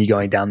continue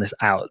going down this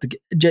out,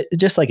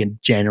 just like a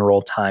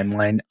general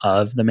timeline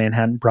of the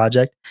Manhattan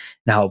Project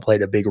and how it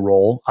played a big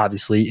role,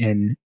 obviously,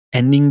 in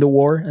ending the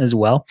war as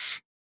well.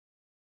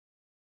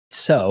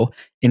 So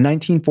in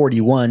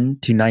 1941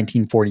 to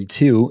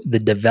 1942, the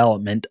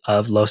development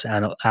of Los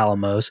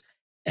Alamos,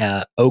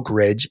 Oak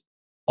Ridge,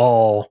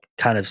 all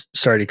kind of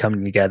started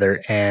coming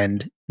together.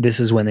 And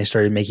this is when they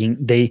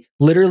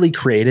literally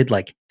created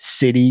like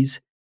cities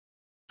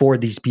for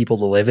these people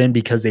to live in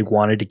because they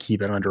wanted to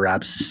keep it under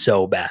wraps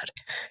so bad.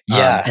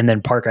 Yeah. And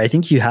then Parker, I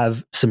think you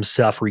have some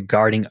stuff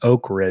regarding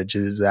Oak Ridge.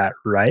 Is that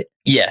right?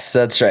 Yes,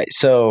 that's right.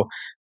 So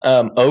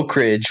Oak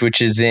Ridge,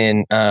 which is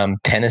in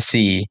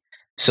Tennessee,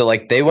 so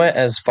like they went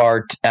as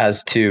far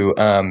as to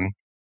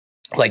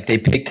like they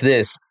picked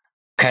this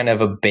kind of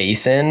a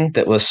basin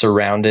that was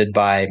surrounded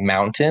by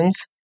mountains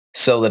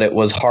so that it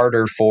was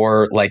harder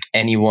for like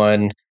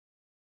anyone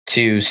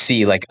to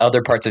see. Like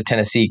other parts of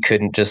Tennessee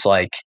couldn't just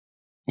like,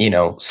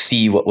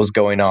 see what was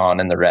going on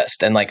and the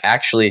rest. And like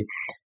actually,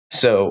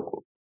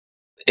 so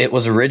it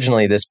was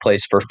originally this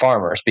place for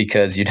farmers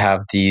because you'd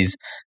have the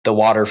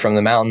water from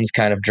the mountains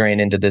kind of drain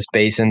into this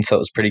basin. So it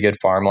was pretty good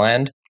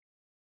farmland.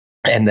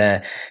 And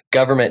the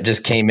government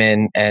just came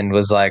in and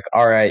was like,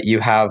 all right,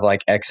 you have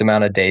like X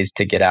amount of days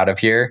to get out of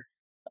here.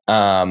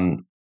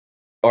 And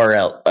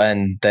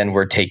then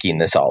we're taking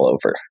this all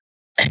over.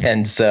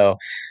 And so,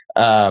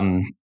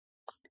 so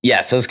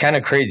it's kind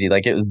of crazy.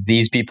 Like it was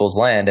these people's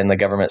land and the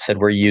government said,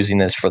 we're using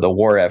this for the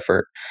war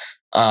effort.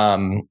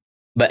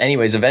 But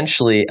anyways,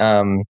 eventually,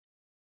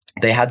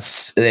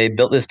 they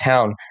built this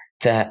town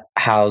to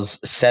house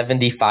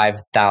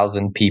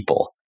 75,000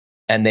 people.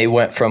 And they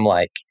went from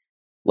like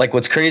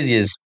what's crazy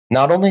is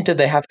not only did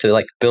they have to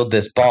like build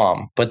this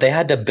bomb, but they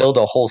had to build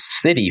a whole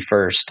city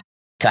first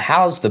to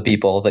house the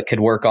people that could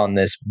work on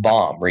this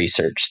bomb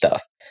research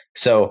stuff.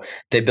 So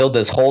they built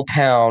this whole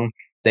town,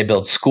 they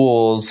built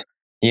schools,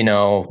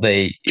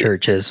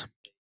 churches.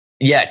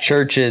 Yeah,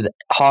 churches,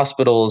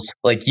 hospitals,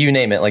 like you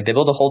name it. Like they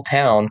built a whole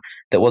town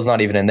that was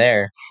not even in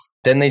there.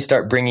 Then they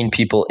start bringing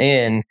people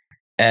in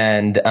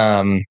and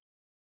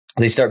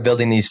they start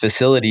building these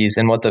facilities.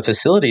 And what the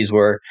facilities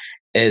were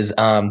is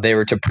they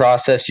were to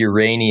process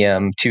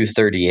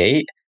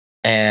uranium-238.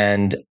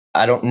 And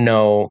I don't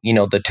know,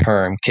 the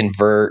term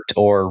convert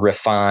or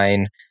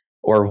refine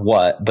or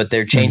what, but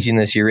they're changing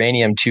this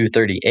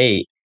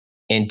uranium-238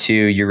 into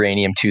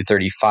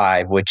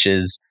uranium-235, which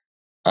is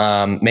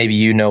maybe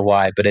you know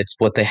why, but it's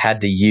what they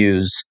had to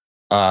use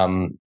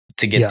to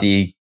get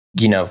the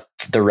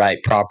right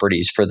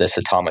properties for this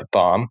atomic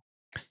bomb.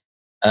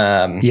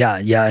 And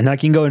I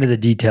can go into the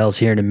details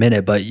here in a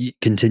minute, but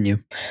continue.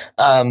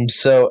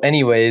 So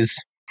anyways,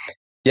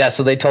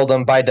 so they told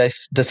them by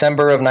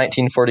December of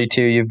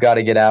 1942, you've got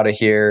to get out of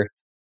here.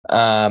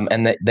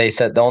 And they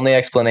said the only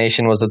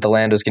explanation was that the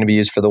land was going to be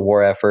used for the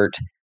war effort.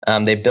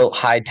 They built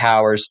high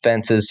towers,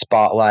 fences,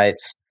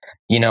 spotlights,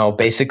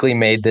 basically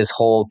made this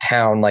whole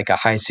town like a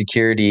high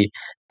security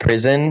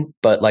prison,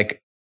 but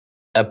like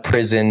a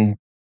prison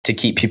to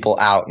keep people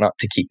out, not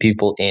to keep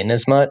people in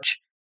as much.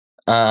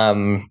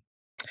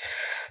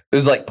 It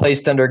was like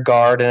placed under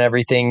guard and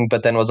everything,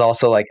 but then was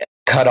also like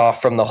cut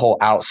off from the whole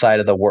outside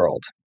of the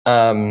world.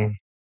 And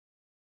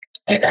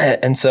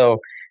so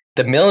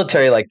the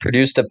military like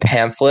produced a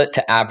pamphlet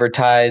to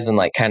advertise and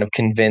like kind of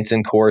convince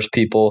and coerce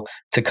people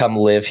to come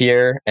live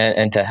here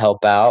and to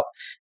help out.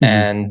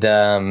 And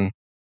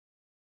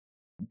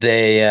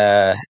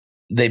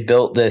they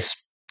built this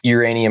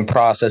uranium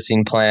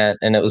processing plant,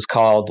 and it was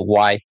called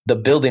the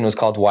building was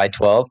called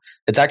WWII.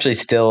 It's actually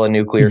still a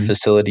nuclear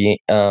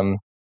facility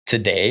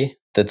today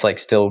that's like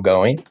still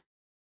going.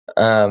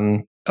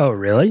 Oh,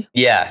 really?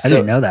 Yeah. I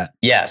didn't know that.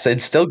 Yeah. So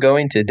it's still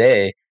going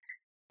today.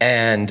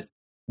 And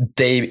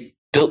they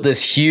built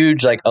this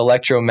huge like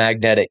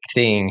electromagnetic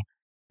thing,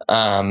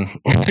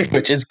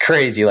 which is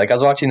crazy. Like I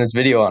was watching this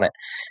video on it,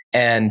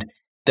 and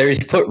they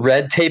put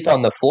red tape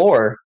on the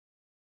floor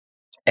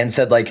and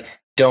said like,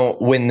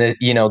 when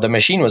the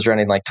machine was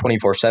running like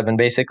 24/7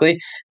 basically.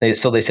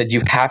 So they said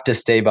you have to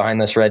stay behind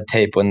this red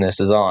tape when this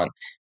is on,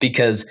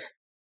 because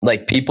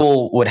like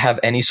people would have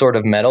any sort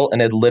of metal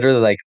and it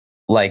literally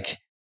like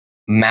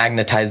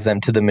magnetize them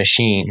to the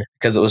machine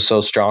because it was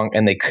so strong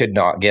and they could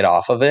not get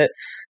off of it.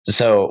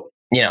 So,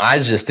 I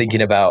was just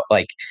thinking about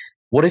like,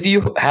 what if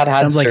you had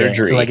Sounds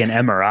surgery? like an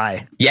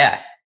MRI. Yeah,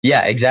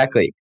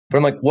 exactly. But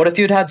I'm like, what if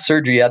you'd had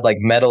surgery, you had like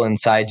metal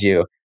inside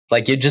you,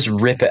 like you'd just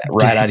rip it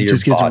right out of your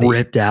body. Just gets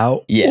ripped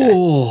out. Yeah.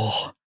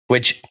 Oh.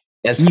 Which,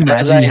 as Can you far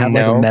as imagine I you have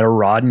know, like a metal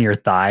rod in your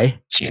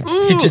thigh?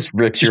 It just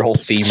rips your whole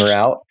femur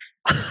out.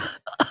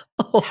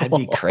 That'd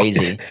be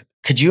crazy.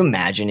 Could you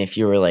imagine if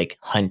you were like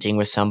hunting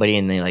with somebody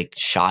and they like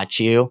shot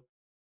you,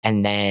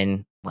 and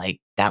then like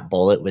that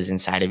bullet was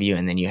inside of you,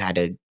 and then you had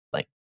to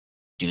like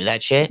do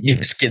that shit? You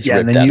just gets and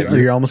ripped then out of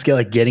you. you almost get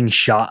like getting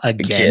shot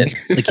again.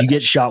 Like you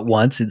get shot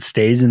once, it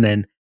stays, and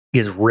then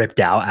gets ripped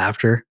out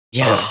after.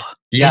 Yeah,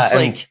 yeah.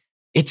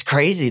 It's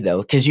crazy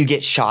though, because you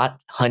get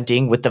shot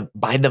hunting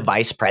by the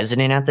vice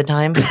president at the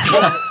time.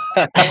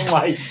 Oh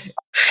my.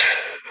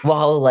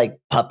 While like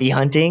puppy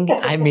hunting.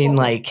 I mean,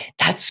 like,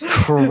 that's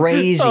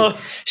crazy.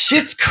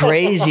 Shit's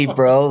crazy,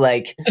 bro.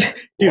 Like,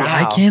 dude,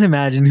 wow. I can't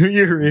imagine who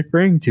you're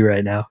referring to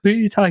right now. Who are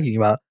you talking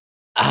about?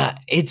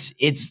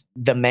 It's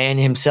the man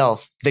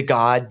himself, the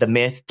god, the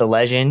myth, the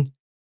legend,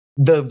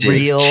 the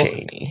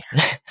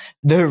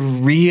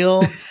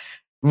real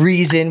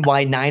reason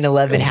why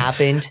 9/11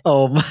 happened.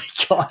 Oh my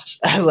gosh.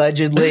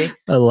 Allegedly.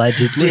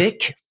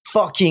 Dick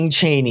fucking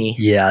Cheney.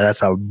 Yeah,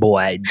 that's our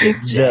boy, Dick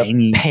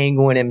Cheney. The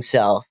penguin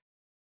himself.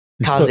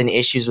 Causing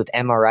issues with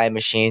MRI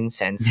machines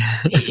since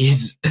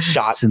he's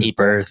shot since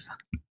people, birth.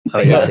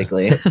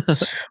 Basically.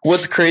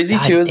 What's crazy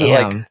too is that,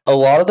 like, a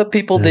lot of the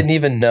people didn't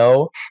even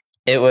know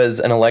it was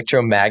an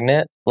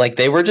electromagnet. Like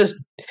they were just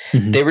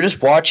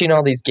watching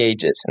all these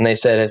gauges, and they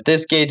said if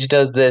this gauge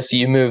does this,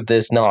 you move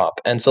this knob.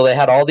 And so they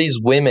had all these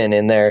women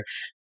in there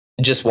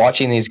just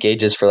watching these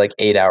gauges for like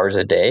 8 hours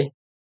a day,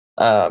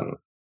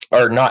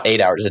 or not 8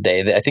 hours a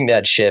day. I think they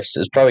had shifts. It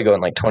was probably going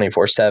like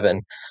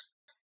 24/7.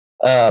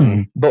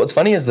 But what's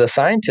funny is the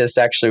scientists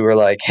actually were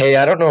like, hey,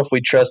 I don't know if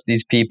we trust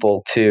these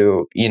people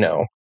to,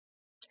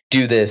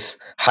 do this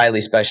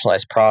highly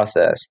specialized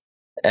process.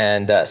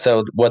 And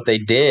so what they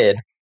did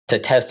to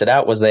test it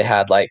out was they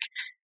had like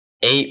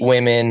 8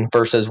 women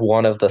versus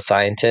one of the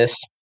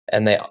scientists,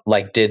 and they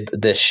like did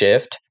this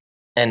shift,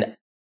 and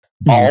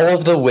all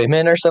of the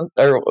women or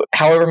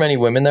however many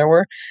women there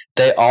were,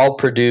 they all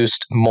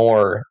produced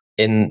more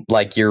in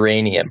like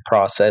uranium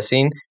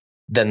processing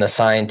than the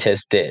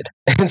scientists did.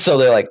 And so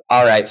they're like,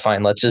 all right,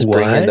 fine, let's just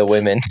bring in the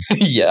women.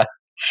 Yeah.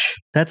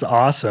 That's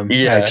awesome.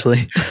 Yeah.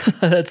 Actually.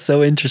 That's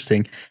so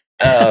interesting.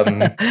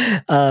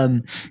 That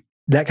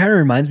kind of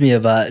reminds me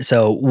of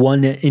so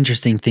one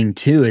interesting thing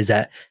too is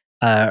that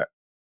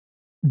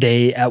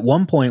they at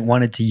one point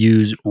wanted to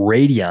use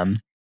radium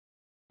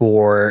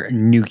for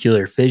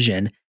nuclear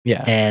fission.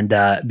 Yeah. And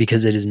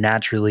because it is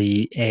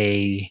naturally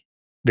a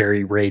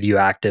very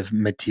radioactive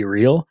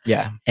material.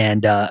 Yeah.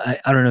 And I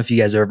don't know if you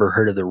guys have ever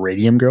heard of the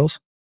Radium Girls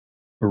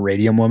or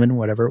Radium Woman,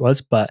 whatever it was,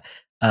 but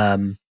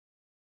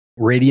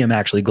radium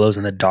actually glows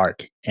in the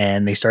dark.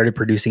 And they started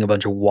producing a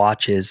bunch of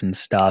watches and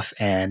stuff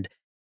and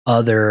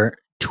other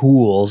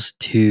tools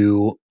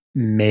to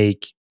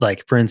make,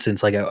 like, for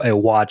instance, like a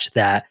watch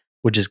that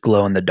would just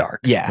glow in the dark.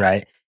 Yeah.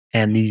 Right.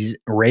 And these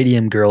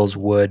Radium Girls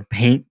would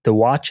paint the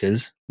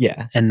watches.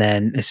 Yeah. And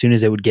then as soon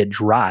as it would get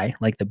dry,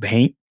 like the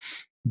paint,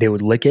 they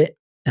would lick it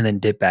and then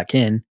dip back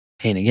in,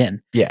 paint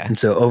again. Yeah. And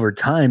so over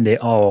time, they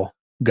all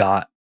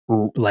got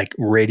like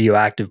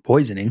radioactive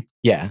poisoning.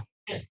 Yeah.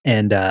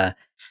 And a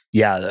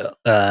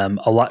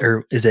lot,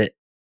 or is it?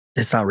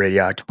 It's not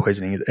radioactive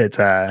poisoning. It's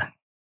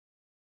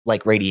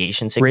like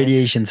radiation sickness.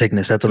 Radiation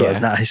sickness. That's what it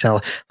was. Not, I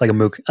sound like a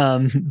mook.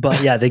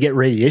 But yeah, they get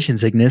radiation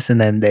sickness, and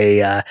then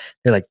they're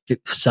like,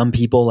 some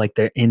people, like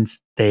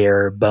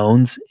their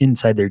bones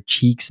inside their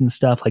cheeks and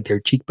stuff, like their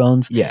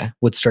cheekbones,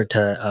 would start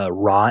to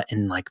rot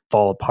and like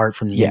fall apart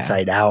from the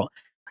inside out,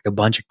 like a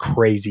bunch of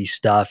crazy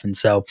stuff. And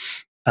so,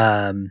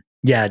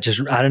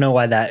 just I don't know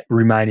why that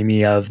reminded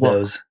me of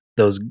those.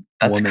 That's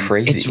women.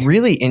 Crazy. It's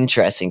really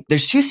interesting.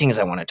 There's 2 things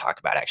I want to talk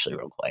about actually,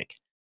 real quick.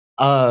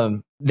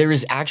 There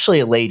is actually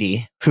a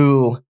lady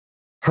who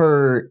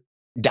her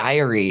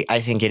diary, I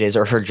think it is,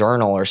 or her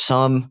journal or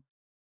some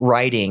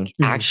writing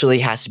actually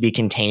has to be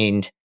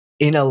contained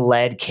in a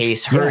lead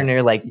case, her and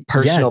her like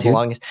personal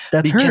belongings,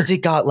 because it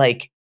got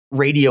like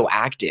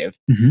radioactive.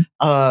 And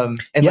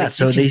like,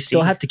 so they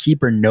still have to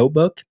keep her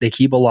notebook. They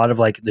keep a lot of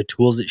like the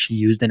tools that she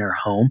used in her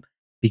home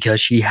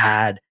because she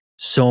had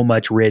so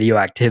much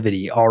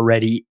radioactivity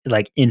already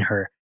like in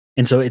her.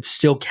 And so it's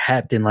still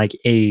kept in like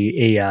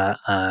I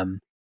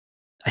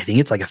think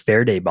it's like a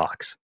Faraday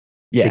box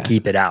to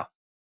keep it out.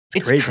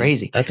 It's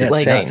crazy. That's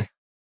insane.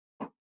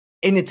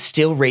 And it's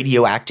still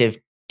radioactive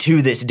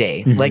to this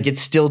day. Like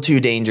it's still too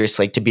dangerous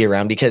like to be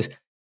around because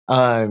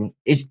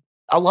it's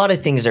a lot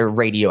of things are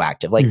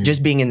radioactive. Like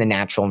just being in the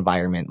natural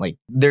environment, like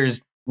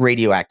there's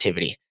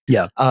radioactivity.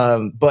 Yeah.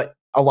 But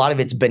a lot of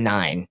it's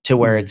benign to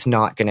where it's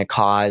not going to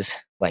cause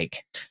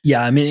like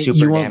I mean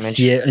you won't damage.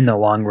 See it in the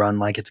long run.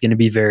 Like it's going to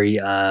be very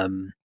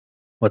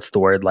what's the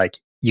word? Like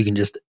you can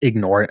just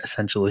ignore it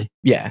essentially.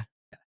 Yeah.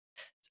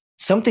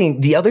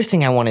 The other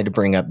thing I wanted to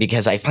bring up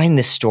because I find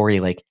this story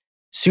like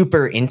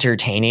super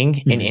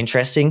entertaining and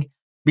interesting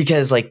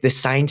because like the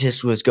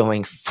scientist was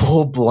going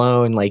full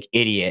blown like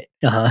idiot.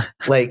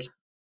 Like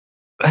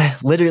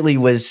literally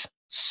was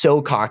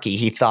so cocky.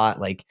 He thought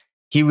like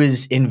he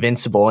was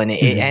invincible and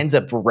it ends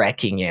up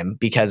wrecking him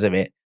because of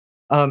it.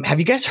 Have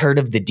you guys heard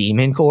of the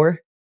Demon Core?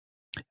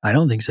 I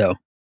don't think so.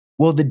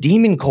 Well, the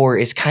Demon Core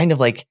is kind of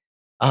like,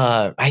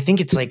 I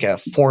think it's like a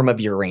form of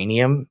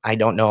uranium. I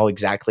don't know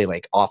exactly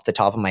like off the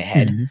top of my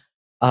head,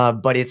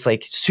 but it's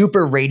like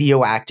super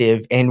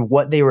radioactive. And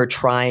what they were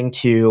trying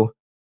to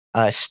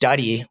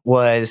study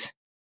was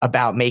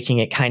about making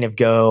it kind of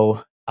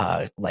go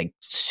like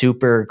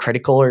super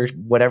critical or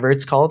whatever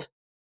it's called.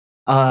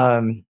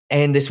 And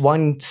this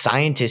one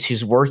scientist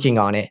who's working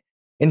on it,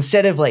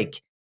 instead of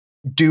like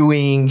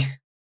doing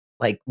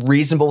like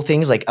reasonable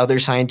things like other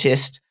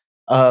scientists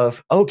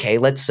of, okay,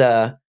 let's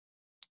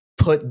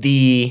put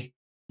the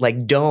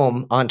like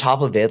dome on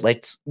top of it.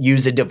 Let's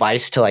use a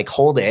device to like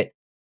hold it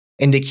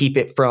and to keep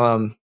it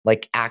from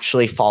like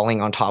actually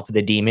falling on top of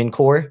the Demon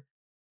Core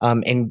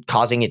and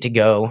causing it to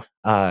go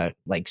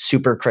like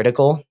super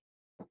critical.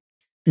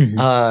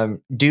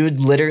 Dude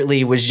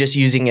literally was just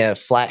using a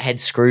flathead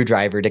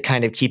screwdriver to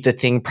kind of keep the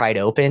thing pried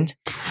open.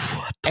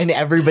 And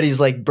everybody's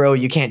like, bro,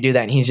 you can't do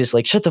that. And he's just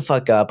like, shut the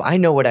fuck up. I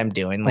know what I'm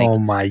doing. Like, oh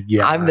my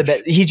God. I'm the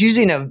best. He's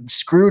using a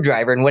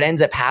screwdriver. And what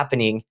ends up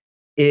happening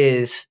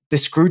is the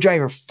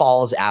screwdriver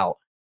falls out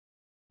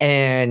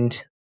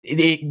and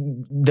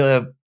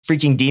the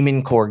freaking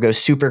Demon Core goes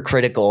super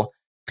critical,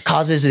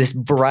 causes this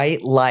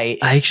bright light.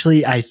 I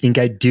think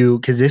I do.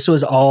 Cause this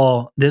was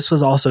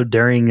also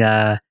during,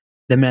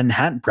 the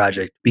Manhattan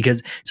Project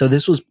because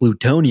this was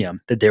plutonium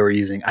that they were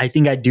using. I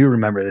think I do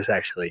remember this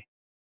actually.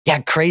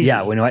 Yeah, crazy.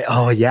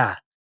 Yeah,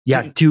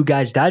 Dude, 2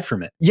 guys died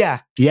from it.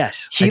 Yeah.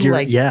 Yes. He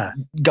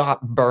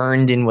got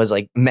burned and was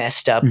like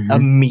messed up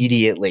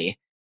immediately.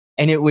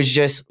 And it was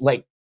just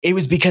like it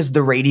was because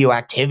the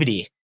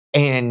radioactivity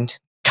and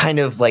kind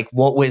of like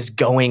what was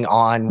going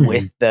on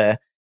with the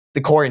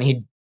core, and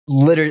he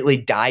literally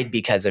died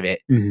because of it.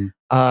 And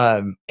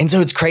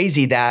so it's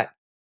crazy that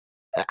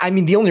I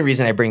mean, the only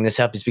reason I bring this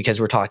up is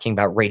because we're talking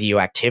about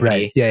radioactivity.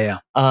 Right. Yeah.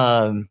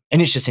 And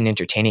it's just an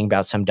entertaining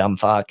about some dumb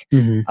fuck.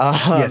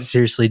 Yeah,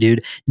 seriously,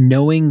 dude.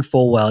 Knowing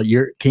full well,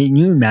 can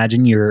you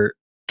imagine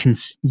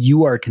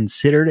you are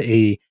considered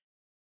a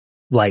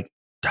like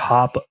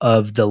top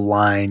of the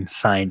line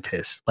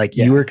scientist. Like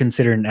you are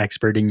considered an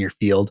expert in your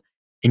field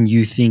and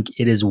you think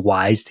it is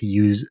wise to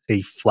use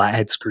a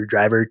flathead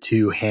screwdriver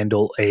to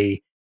handle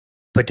a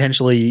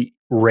potentially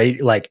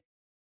like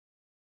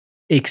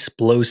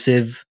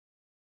explosive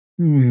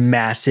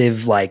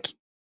massive like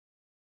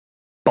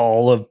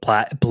ball of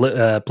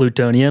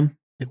plutonium.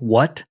 Like,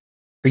 what?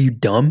 Are you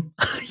dumb?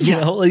 You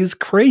know, like, it's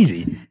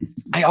crazy.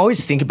 I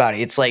always think about it.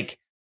 It's like,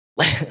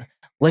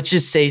 let's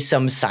just say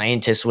some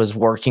scientist was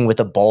working with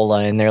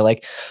Ebola and they're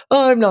like,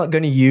 oh, I'm not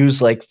going to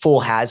use like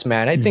full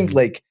hazmat. I think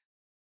like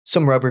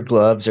some rubber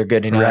gloves are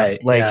good enough.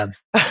 Right, like,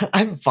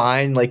 I'm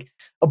fine. Like,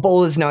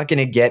 Ebola's not going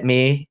to get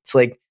me. It's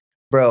like,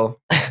 bro,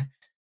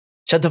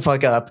 shut the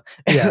fuck up.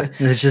 Yeah,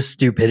 it's just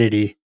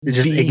stupidity. It's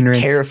just ignorance.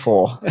 Be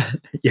careful.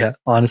 Yeah,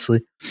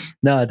 honestly.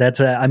 No, that's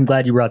I'm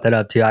glad you brought that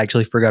up too. I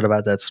actually forgot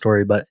about that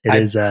story, but it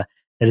is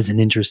an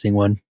interesting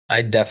one.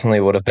 I definitely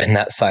would have been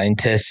that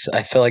scientist.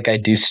 I feel like I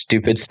do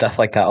stupid stuff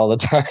like that all the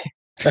time.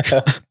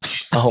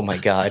 Oh my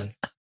God.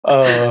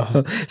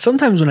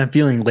 Sometimes when I'm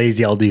feeling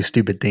lazy, I'll do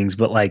stupid things,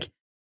 but like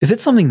if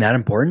it's something that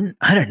important,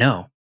 I don't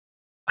know.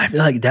 I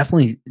feel like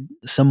definitely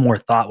some more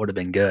thought would have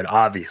been good.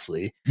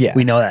 Obviously,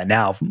 we know that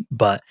now,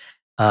 but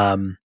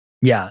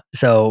yeah.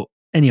 So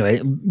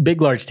anyway,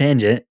 big large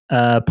tangent.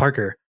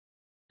 Parker,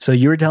 so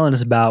you were telling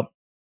us about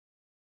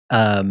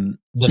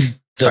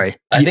sorry,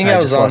 I think I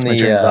was on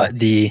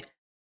the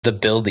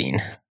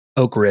building,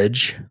 Oak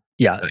Ridge.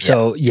 Yeah.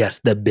 So yes,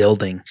 the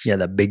building. Yeah,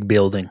 the big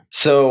building.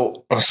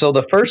 So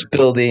the first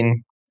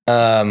building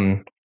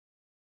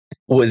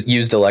was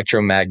used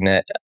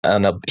electromagnet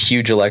on a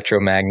huge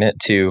electromagnet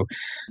to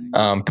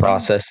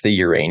process the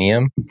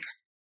uranium.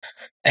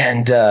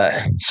 And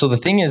so the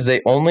thing is,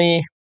 they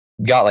only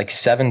got like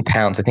 7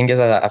 pounds. I think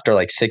after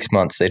like 6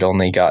 months, they'd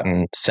only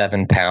gotten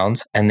 7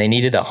 pounds, and they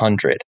needed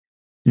 100.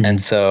 Mm-hmm.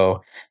 And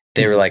so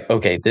they were like,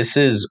 okay, this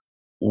is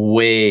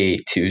way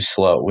too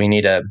slow. We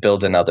need to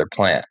build another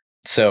plant.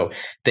 So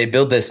they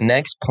build this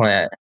next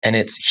plant, and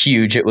it's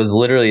huge. It was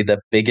literally the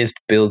biggest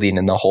building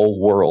in the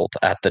whole world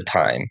at the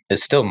time. It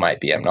still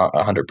might be. I'm not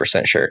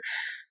 100% sure.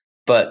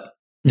 But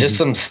just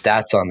some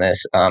stats on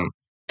this.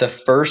 The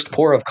first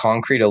pour of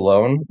concrete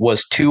alone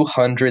was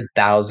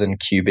 200,000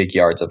 cubic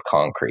yards of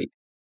concrete,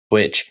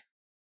 which...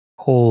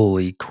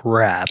 Holy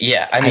crap.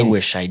 Yeah. I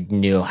wish I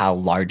knew how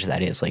large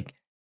that is. Like,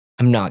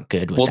 I'm not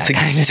good with that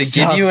kind of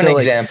stuff. To give you an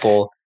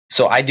example,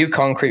 so I do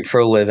concrete for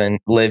a living.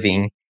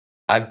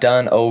 I've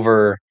done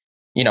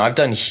I've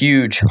done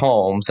huge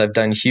homes. I've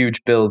done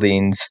huge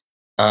buildings,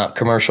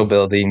 commercial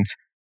buildings,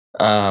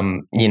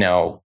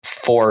 400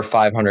 or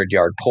 500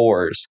 yard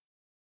pours.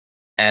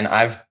 And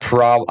I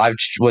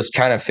was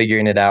kind of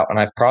figuring it out, and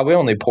I've probably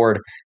only poured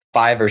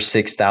 5,000 or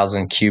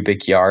 6,000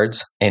 cubic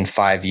yards in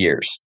 5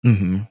 years.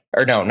 Mm-hmm.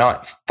 Or no,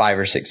 not 5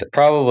 or 6,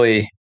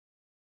 probably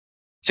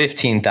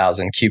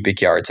 15,000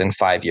 cubic yards in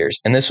 5 years.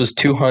 And this was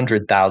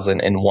 200,000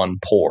 in one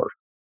pour.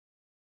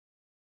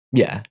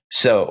 Yeah.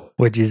 So,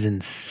 which is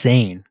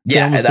insane.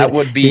 Yeah, that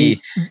would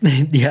be.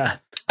 Yeah.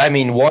 I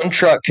mean, one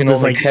truck can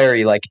only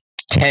carry like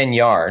 10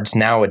 yards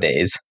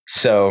nowadays.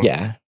 So,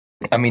 yeah.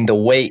 I mean, the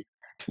weight,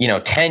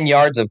 10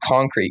 yards of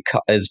concrete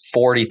is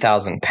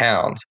 40,000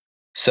 pounds.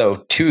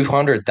 So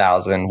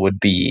 200,000 would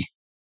be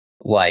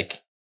like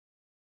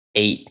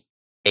 80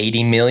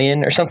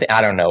 million or something.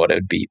 I don't know what it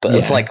would be, but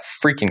it's like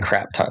freaking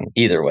crap ton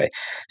either way.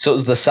 So it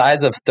was the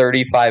size of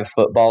 35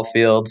 football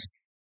fields,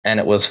 and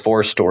it was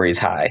 4 stories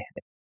high.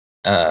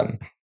 Can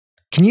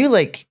you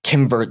like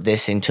convert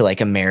this into like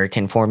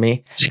American for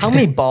me? How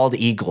many bald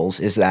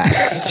eagles is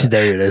that?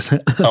 There it is.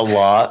 A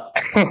lot.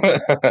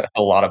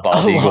 A lot of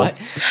bald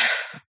eagles.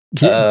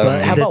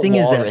 But how the about thing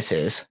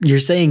walruses?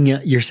 Is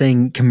that you're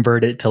saying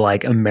convert it to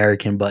like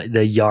American, but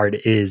the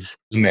yard is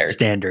American.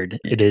 Standard.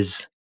 It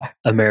is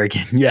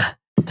American. Yeah.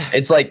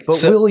 It's like, but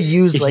we'll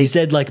use if you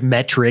said like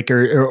metric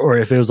or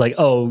if it was like,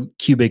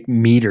 cubic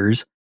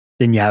meters,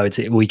 then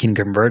we can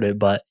convert it,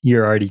 but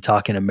you're already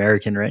talking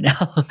American right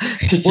now.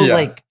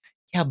 Well,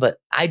 but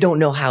I don't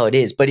know how it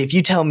is. But if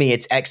you tell me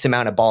it's X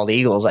amount of bald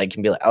eagles, I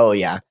can be like, oh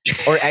yeah.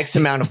 Or X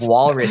amount of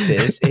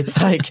walruses.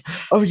 It's like,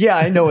 oh yeah,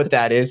 I know what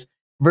that is.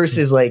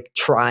 Versus like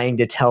trying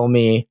to tell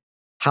me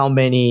how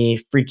many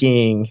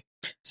freaking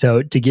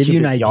to give you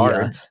an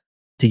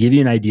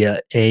idea,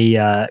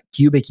 a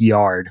cubic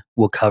yard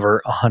will cover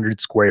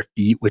 100 square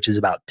feet, which is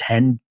about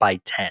 10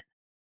 by 10.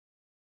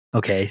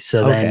 Okay,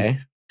 so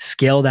then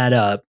scale that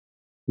up.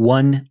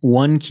 One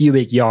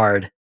cubic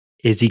yard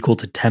is equal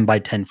to 10 by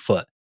 10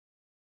 foot.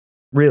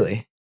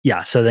 Really?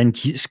 Yeah. So then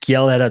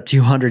scale that up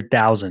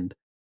 200,000.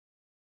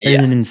 There's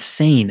an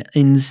insane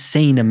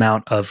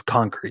amount of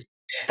concrete.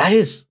 That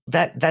is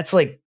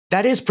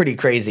pretty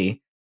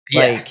crazy.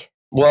 Yeah.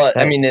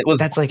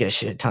 that's like a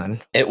shit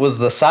ton. It was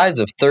the size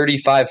of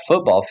 35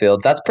 football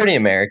fields. That's pretty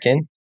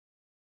American.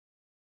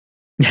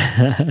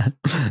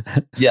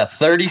 Yeah,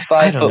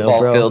 35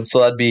 football fields. So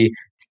that'd be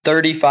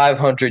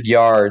 3,500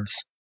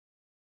 yards,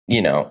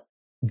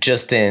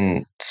 just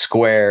in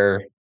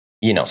square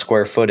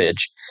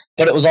footage.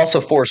 But it was also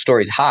 4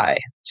 stories high.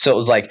 So it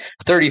was like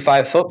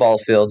 35 football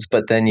fields,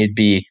 but then you'd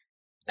be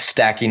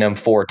stacking them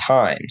 4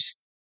 times.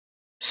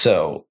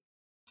 So,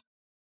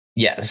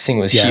 yeah, this thing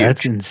was huge. Yeah,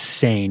 that's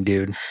insane,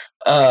 dude.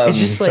 It's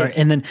just like,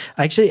 and then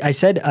actually I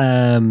said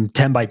 10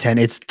 by 10.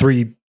 It's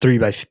 3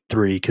 by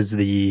 3 because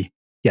 3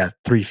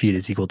 feet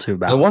is equal to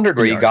about. I wondered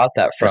where you got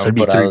that from. So it'd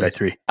be 3 by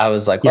 3. I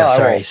was like, well, I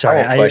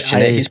won't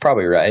question it. He's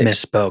probably right.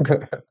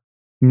 Misspoke.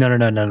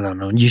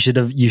 No.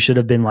 You should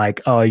have been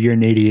like, oh, you're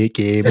an idiot,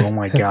 Gabe. Oh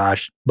my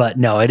gosh. But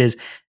no, it is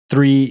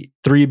 3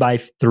 by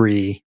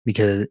 3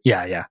 because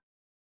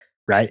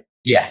right.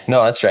 Yeah,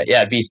 no, that's right.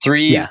 Yeah, it'd be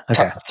 3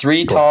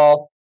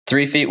 tall,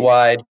 3 feet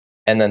wide,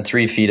 and then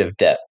 3 feet of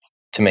depth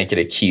to make it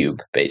a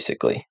cube,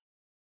 basically.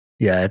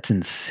 Yeah, it's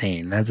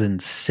insane. That's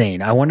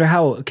insane. I wonder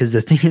how, because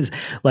the thing is,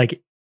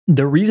 like,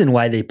 the reason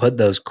why they put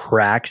those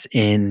cracks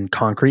in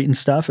concrete and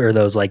stuff, or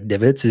those like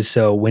divots, is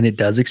so when it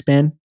does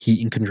expand,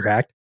 heat and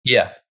contract,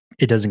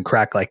 it doesn't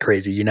crack like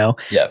crazy, Yeah.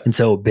 And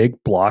so a big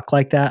block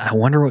like that, I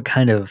wonder what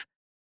kind of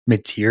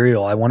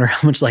material, I wonder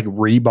how much like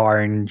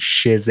rebar and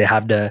shiz they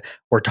have to,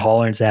 or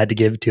tolerance they had to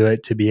give to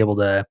it to be able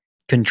to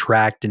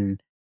contract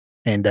and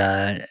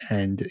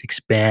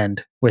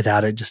expand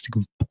without it just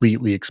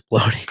completely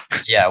exploding.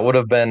 Yeah, it would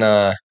have been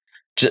the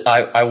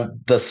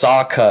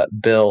saw cut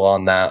bill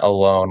on that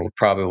alone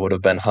probably would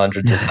have been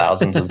hundreds of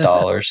thousands of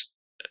dollars.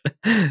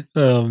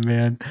 Oh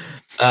man,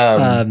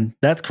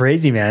 that's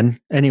crazy, man.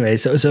 Anyway,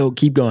 so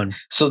keep going.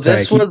 So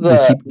this we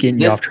keep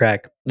getting you off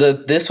track.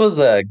 This was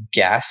a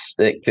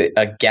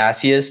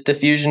gaseous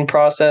diffusion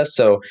process.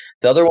 So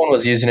the other one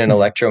was using an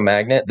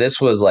electromagnet. This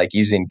was like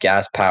using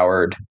gas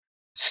powered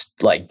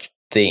like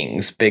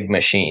things, big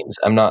machines.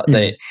 I'm not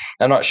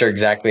sure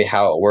exactly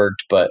how it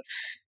worked, but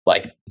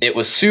like it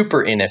was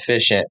super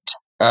inefficient.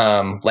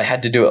 like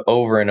had to do it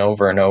over and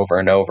over and over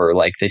and over.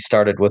 Like they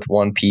started with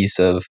one piece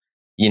of,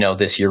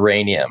 this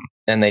uranium,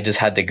 and they just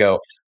had to go,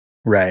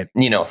 right,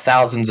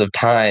 thousands of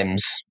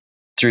times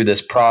through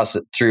this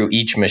process, through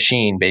each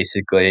machine,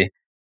 basically,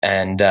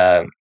 and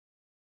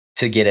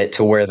to get it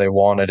to where they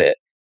wanted it,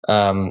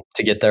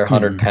 to get their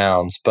 100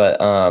 pounds. But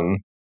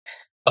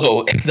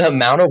the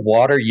amount of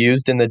water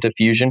used in the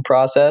diffusion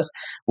process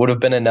would have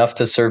been enough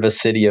to serve a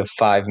city of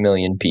 5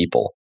 million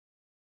people.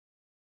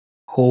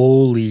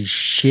 Holy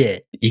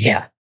shit.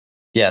 Yeah.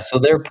 Yeah. So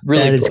they're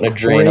really putting a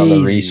drain on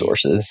the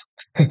resources.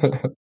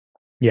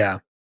 Yeah.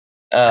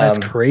 That's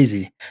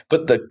crazy.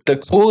 But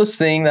the coolest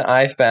thing that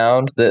I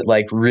found that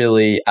like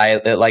really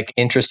it like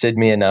interested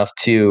me enough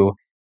to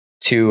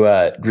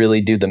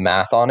really do the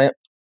math on it.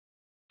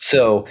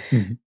 So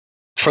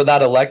for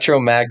that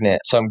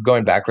electromagnet, so I'm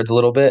going backwards a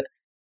little bit,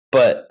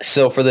 but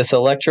so for this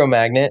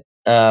electromagnet,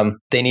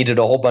 they needed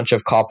a whole bunch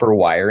of copper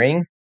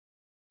wiring.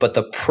 But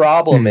the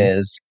problem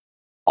is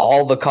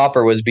all the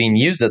copper was being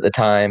used at the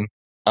time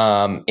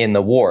in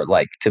the war,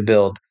 like to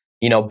build,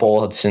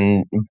 bullets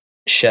and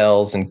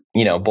shells and,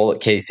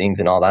 bullet casings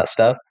and all that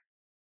stuff.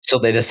 So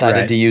they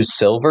decided to use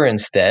silver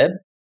instead.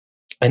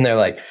 And they're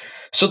like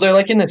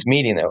in this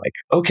meeting, they're like,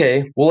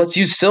 okay, well, let's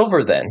use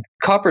silver then.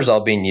 Copper's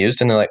all being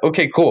used. And they're like,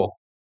 okay, cool.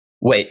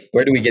 Wait,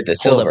 where do we get the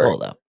silver?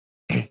 Hold up.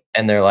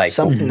 And they're like,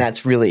 something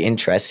that's really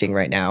interesting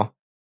right now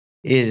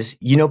is,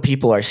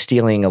 people are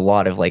stealing a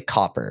lot of like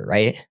copper,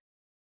 right?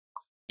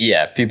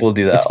 Yeah, people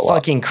do that it's a lot.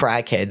 Fucking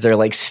crackheads are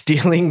like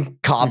stealing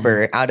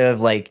copper out of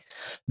like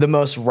the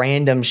most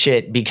random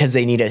shit because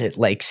they need to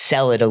like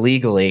sell it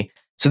illegally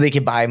so they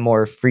can buy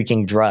more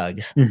freaking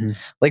drugs.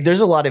 Like there's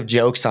a lot of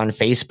jokes on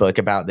Facebook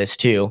about this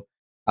too,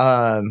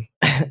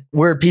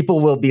 where people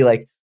will be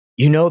like,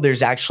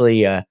 there's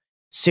actually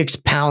 6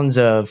 pounds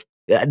of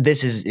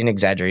this is an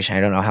exaggeration.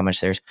 I don't know how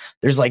much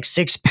there's like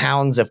 6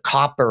 pounds of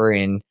copper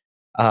in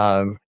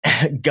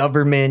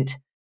government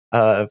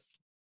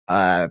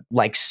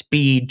like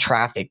speed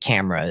traffic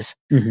cameras.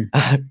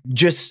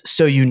 Just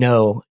so you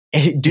know,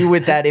 do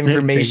with that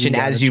information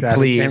as you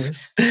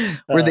please.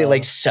 Where they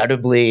like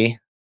subtly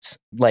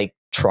like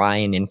try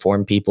and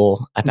inform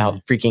people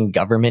about freaking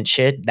government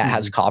shit that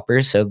has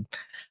copper. So,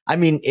 I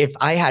mean, if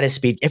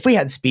we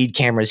had speed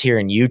cameras here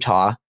in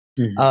Utah,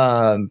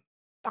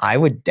 I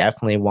would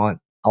definitely want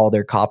all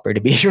their copper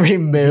to be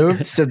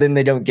removed so then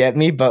they don't get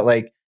me. But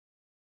like,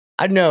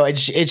 I don't know.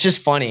 It's just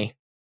funny.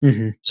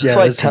 That's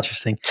why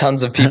interesting.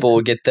 Tons of people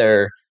will get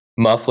their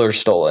muffler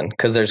stolen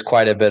because there's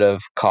quite a bit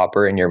of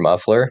copper in your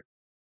muffler.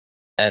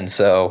 And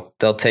so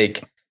they'll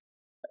take,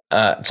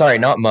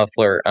 not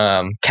muffler,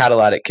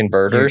 catalytic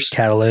converters.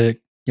 Catalytic,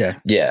 yeah.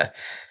 Yeah.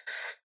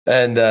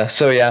 And a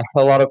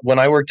lot of, when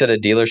I worked at a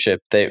dealership,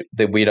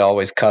 we'd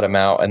always cut them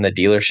out, and the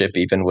dealership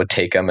even would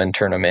take them and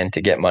turn them in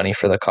to get money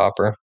for the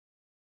copper.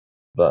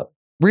 But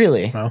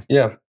really? Wow.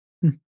 Yeah.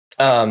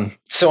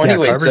 So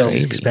anyway, so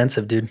it's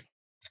expensive, dude.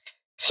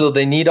 So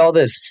they need all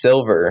this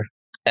silver,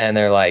 and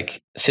they're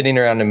like sitting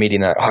around a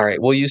meeting that, all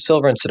right, we'll use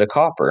silver instead of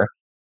copper.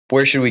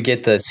 Where should we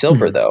get the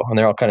silver though? And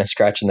they're all kind of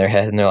scratching their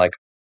head, and they're like,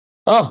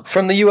 oh,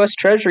 from the U.S.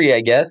 Treasury, I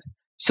guess.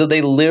 So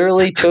they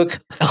literally took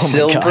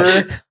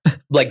silver,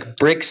 like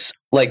bricks,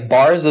 like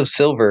bars of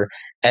silver,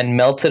 and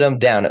melted them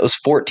down. It was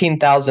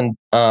 14,000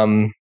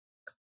 pounds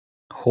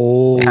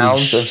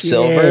of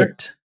silver,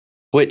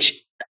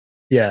 which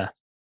I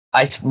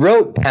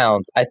wrote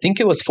pounds. I think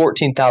it was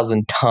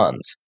 14,000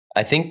 tons.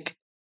 I think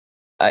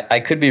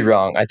I could be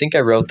wrong. I think I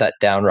wrote that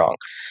down wrong.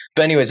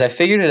 But anyways, I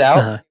figured it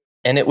out,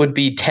 and it would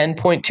be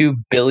 $10.2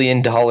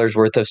 billion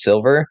worth of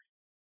silver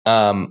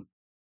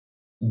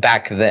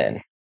back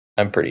then.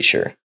 I'm pretty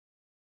sure.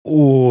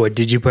 Oh,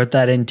 did you put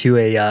that into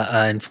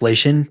a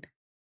inflation?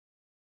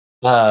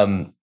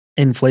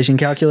 Inflation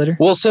calculator?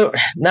 Well, so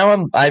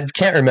now I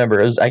can't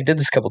remember. I did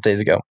this a couple days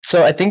ago.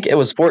 So I think it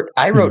was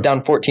I wrote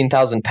down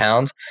 14,000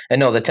 pounds, and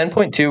no, the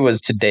 10.2 was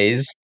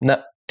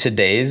not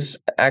today's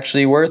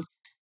actually worth,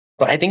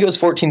 but I think it was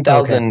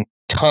 14,000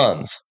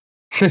 tons.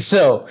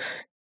 So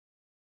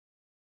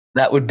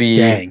that would be,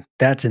 dang,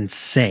 that's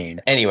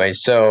insane. Anyway,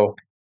 so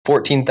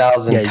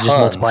 14,000 tons just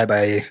multiply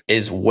by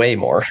is way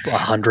more.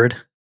 100.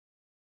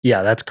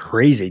 Yeah, that's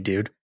crazy,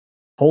 dude.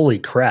 Holy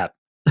crap.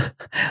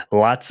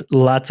 lots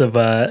of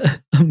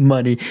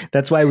money.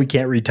 That's why we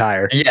can't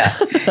retire. Yeah.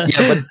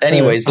 But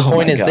anyways, the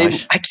point is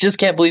I just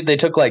can't believe they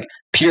took like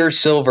pure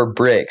silver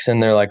bricks,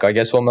 and they're like, I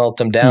guess we'll melt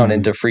them down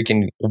into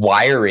freaking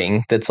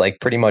wiring that's like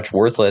pretty much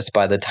worthless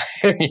by the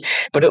time.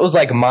 But it was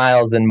like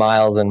miles and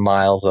miles and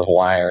miles of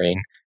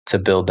wiring to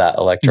build that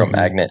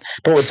electromagnet.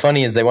 But what's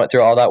funny is they went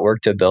through all that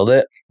work to build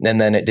it, and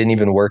then it didn't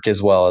even work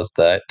as well as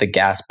the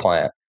gas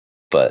plant.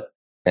 But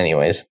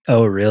anyways.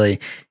 Oh, really?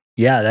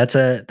 Yeah,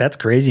 that's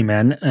crazy,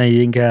 man. I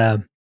think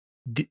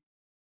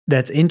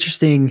that's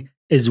interesting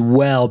as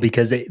well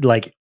because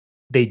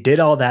they did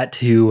all that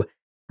to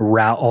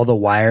route all the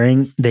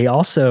wiring. They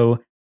also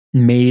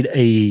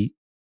made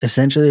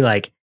essentially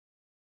like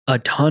a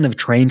ton of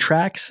train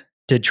tracks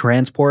to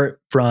transport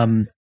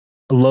from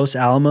Los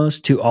Alamos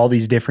to all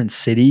these different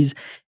cities,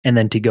 and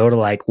then to go to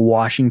like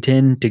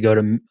Washington, to go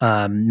to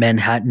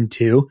Manhattan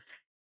too,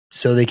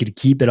 so they could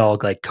keep it all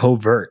like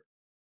covert.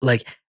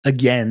 Like,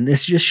 again,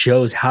 this just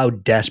shows how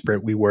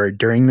desperate we were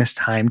during this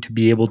time to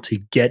be able to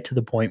get to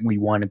the point we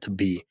wanted to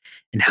be,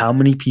 and how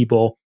many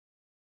people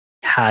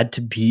had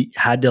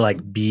to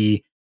like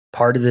be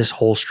part of this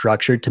whole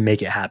structure to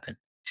make it happen.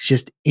 It's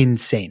just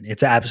insane.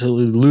 It's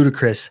absolutely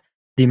ludicrous.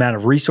 The amount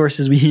of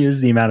resources we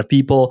use, the amount of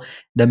people,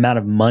 the amount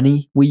of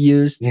money we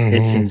used,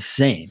 it's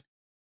insane.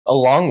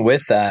 Along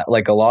with that,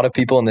 like a lot of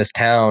people in this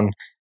town,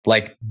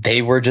 like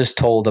they were just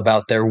told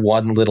about their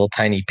one little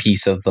tiny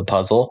piece of the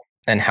puzzle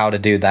and how to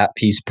do that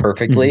piece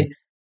perfectly.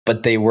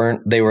 But they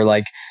were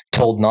like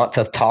told not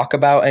to talk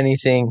about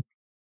anything,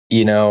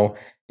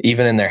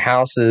 even in their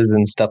houses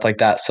and stuff like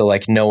that. So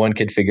like no one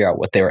could figure out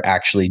what they were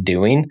actually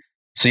doing.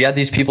 So you had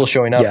these people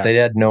showing up, they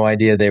had no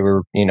idea they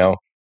were,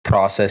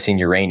 processing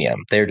uranium.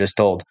 They were just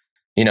told,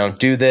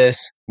 do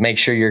this, make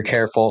sure you're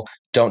careful,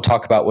 don't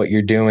talk about what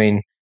you're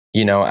doing,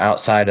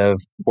 outside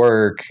of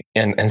work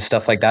and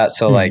stuff like that.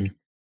 So like,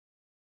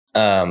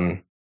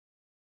 the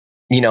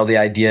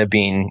idea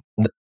being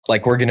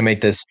like, we're going to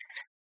make this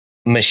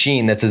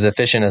machine that's as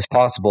efficient as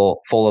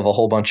possible, full of a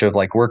whole bunch of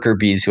like worker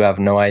bees who have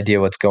no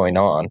idea what's going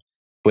on,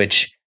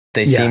 which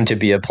they seem to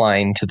be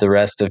applying to the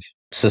rest of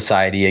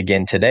society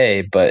again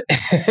today. But,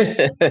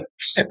 but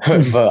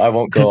I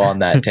won't go on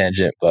that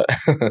tangent, but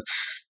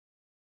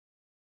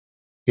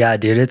yeah,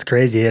 dude, it's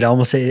crazy.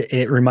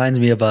 It reminds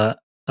me of a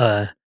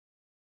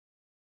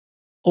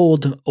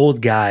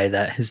old guy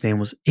that his name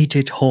was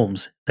H.H.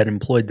 Holmes, that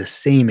employed the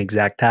same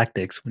exact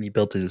tactics when he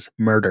built his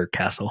murder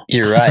castle.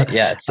 You're right.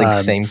 Yeah, it's like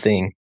the same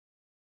thing.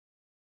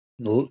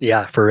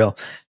 Yeah, for real.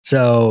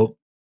 So,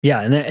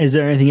 yeah, and is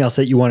there anything else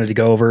that you wanted to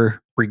go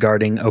over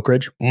regarding Oak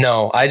Ridge?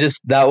 No,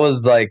 that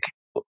was like,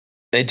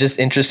 it just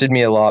interested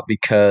me a lot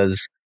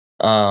because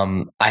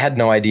I had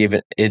no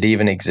idea it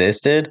even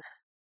existed,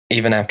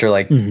 even after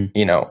like,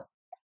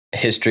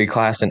 history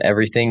class and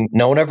everything.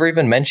 No one ever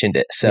even mentioned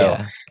it. So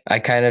I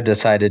kind of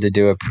decided to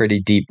do a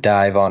pretty deep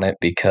dive on it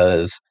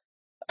because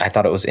I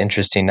thought it was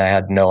interesting. I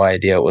had no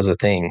idea it was a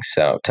thing.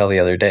 So till the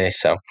other day.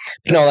 So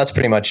that's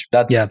pretty much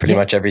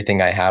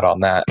everything I had on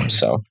that.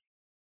 So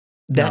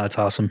that's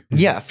awesome.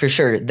 Yeah, for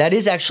sure. That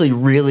is actually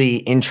really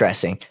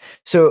interesting.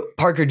 So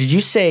Parker, did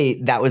you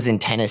say that was in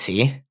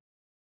Tennessee?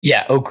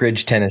 Yeah, Oak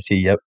Ridge,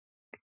 Tennessee. Yep.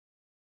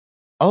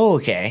 Oh,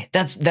 okay.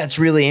 That's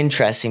really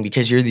interesting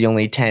because you're the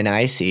only 10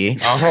 I see.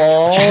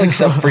 Oh,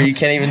 except for you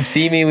can't even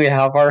see me. We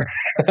have our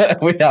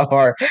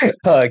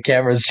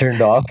cameras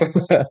turned off.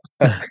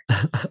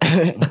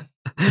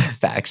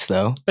 Facts,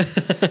 though.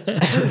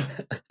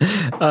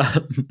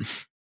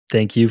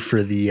 Thank you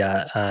for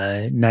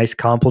the nice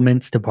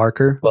compliments to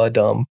Parker.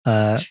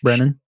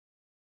 Brennan.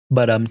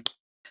 But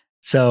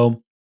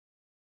so,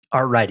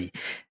 alrighty.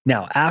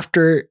 Now,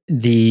 after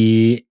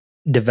the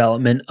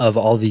development of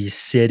all these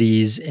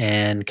cities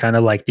and kind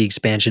of like the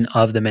expansion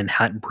of the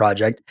Manhattan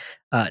Project,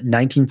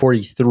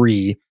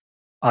 1943,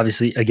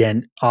 obviously,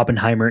 again,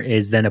 Oppenheimer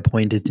is then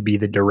appointed to be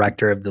the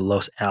director of the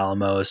Los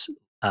Alamos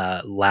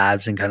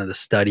labs and kind of the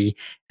study.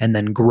 And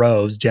then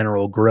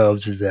General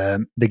Groves, is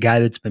the guy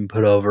that's been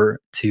put over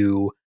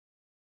to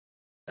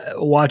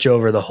watch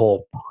over the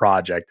whole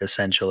project,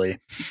 essentially.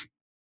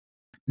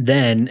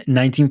 Then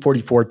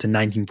 1944 to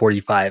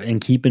 1945,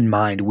 and keep in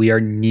mind, we are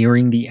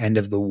nearing the end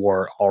of the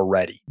war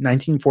already.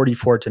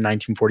 1944 to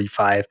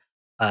 1945,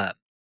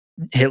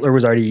 Hitler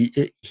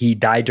he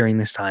died during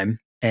this time,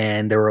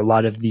 and there were a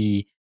lot of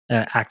the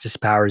Axis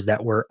powers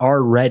that were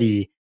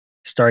already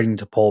starting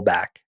to pull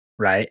back,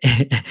 right?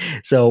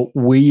 So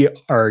we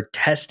are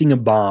testing a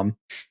bomb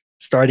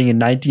starting in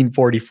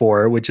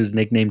 1944, which is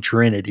nicknamed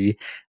Trinity.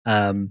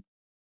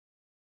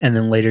 And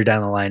then later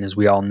down the line, as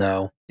we all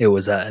know, it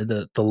was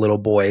the little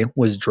boy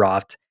was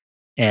dropped.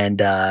 And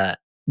then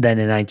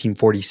in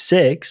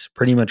 1946,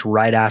 pretty much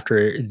right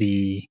after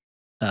the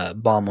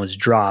bomb was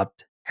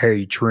dropped,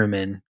 Harry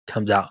Truman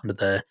comes out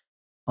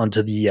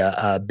onto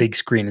the big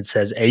screen and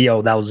says, "Hey,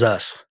 yo, that was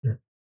us.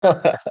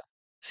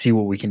 See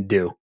what we can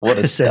do." What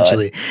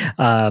essentially.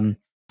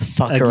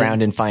 Fuck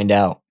around and find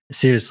out.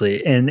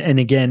 Seriously. And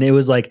again, it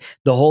was like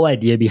the whole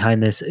idea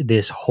behind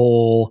this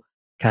whole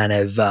kind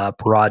of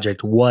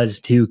project was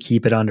to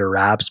keep it under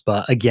wraps.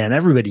 But again,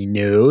 everybody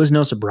knew. It was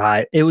no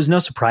surprise. It was no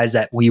surprise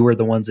that we were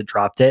the ones that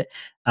dropped it.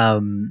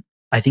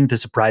 I think the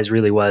surprise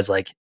really was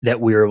like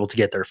that we were able to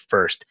get there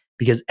first,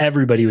 because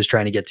everybody was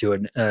trying to get to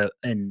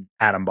an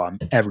atom bomb.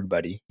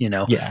 Everybody,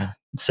 Yeah.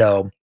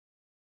 So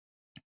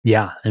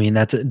yeah, I mean,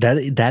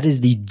 that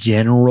is the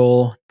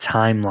general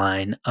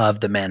timeline of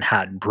the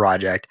Manhattan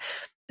Project.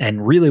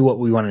 And really what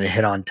we wanted to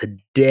hit on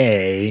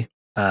today,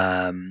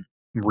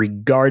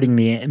 regarding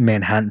the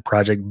Manhattan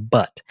Project,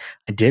 but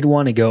I did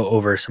want to go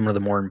over some of the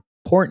more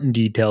important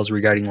details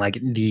regarding like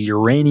the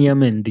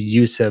uranium and the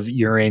use of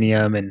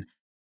uranium and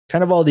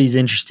kind of all these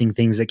interesting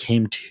things that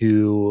came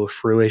to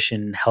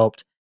fruition and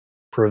helped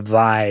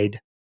provide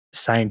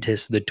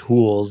scientists the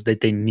tools that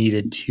they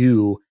needed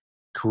to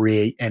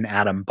create an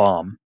atom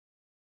bomb.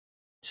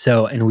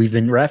 So, and we've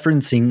been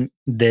referencing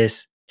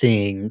this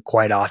thing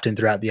quite often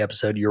throughout the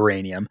episode,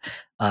 uranium.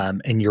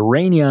 And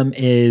uranium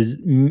is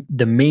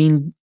the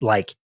main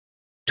like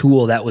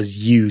tool that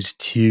was used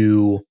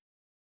to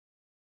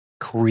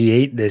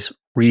create this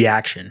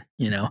reaction,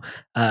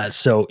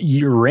 so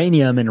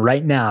uranium, and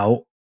right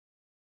now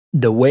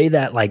the way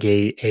that like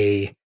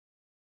a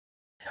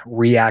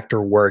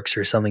reactor works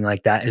or something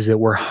like that is that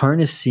we're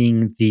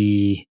harnessing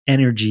the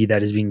energy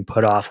that is being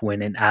put off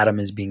when an atom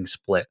is being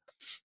split.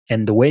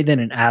 And the way that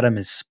an atom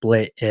is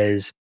split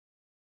is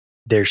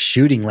they're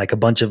shooting like a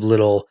bunch of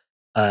little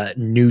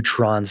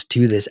neutrons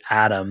to this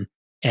atom,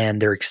 and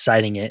they're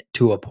exciting it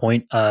to a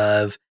point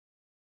of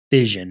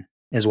fission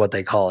is what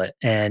they call it.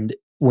 And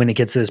when it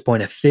gets to this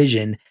point of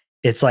fission,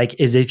 it's like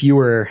as if you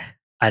were,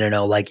 I don't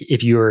know, like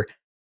if you were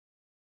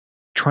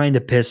trying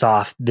to piss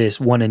off this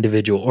one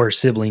individual or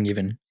sibling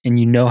even, and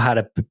you know how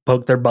to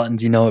poke their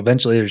buttons,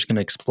 eventually they're just going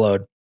to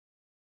explode.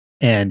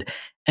 And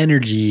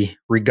energy,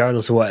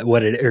 regardless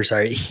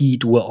of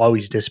heat will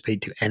always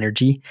dissipate to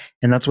energy.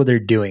 And that's what they're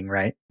doing,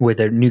 right?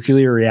 With a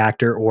nuclear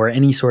reactor or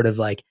any sort of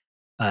like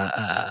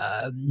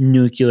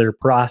nuclear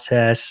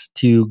process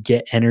to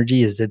get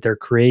energy, is that they're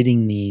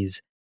creating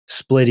these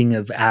splitting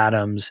of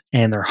atoms,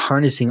 and they're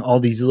harnessing all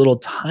these little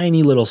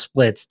tiny little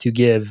splits to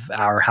give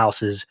our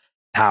houses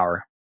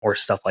power or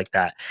stuff like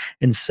that.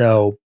 And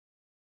so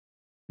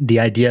the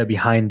idea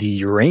behind the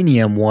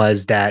uranium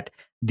was that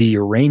the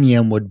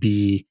uranium would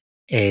be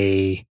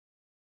a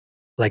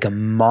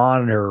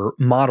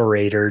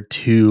moderator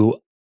to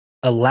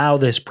allow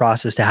this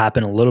process to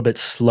happen a little bit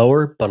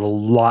slower, but a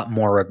lot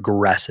more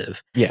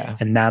aggressive. Yeah.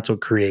 And that's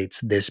what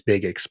creates this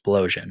big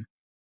explosion.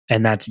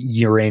 And that's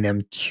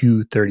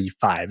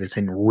uranium-235. It's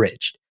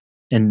enriched.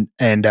 And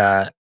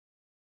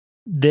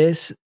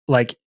this,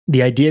 like,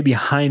 the idea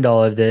behind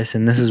all of this,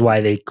 and this is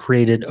why they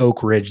created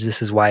Oak Ridge,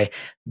 this is why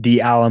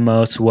the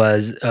Alamos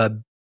was a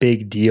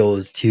big deal,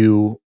 is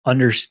to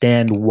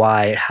understand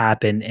why it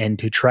happened and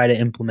to try to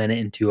implement it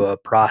into a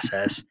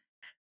process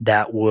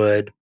that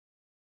would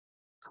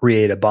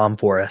create a bomb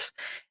for us.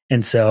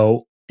 And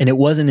so, and it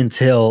wasn't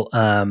until,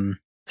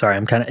 sorry,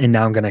 I'm going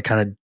to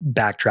kind of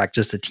backtrack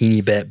just a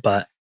teeny bit,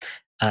 but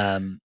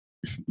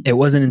it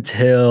wasn't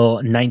until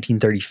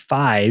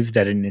 1935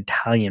 that an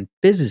Italian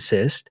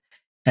physicist,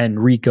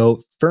 Enrico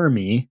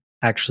Fermi,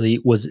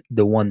 actually was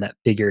the one that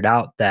figured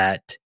out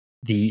that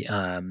the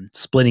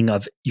splitting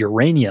of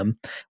uranium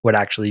would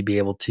actually be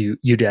able to,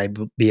 you'd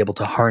be able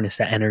to harness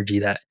that energy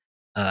that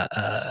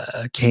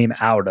came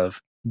out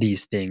of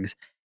these things.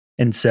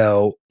 And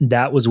so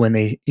that was when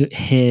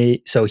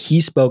he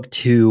spoke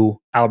to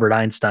Albert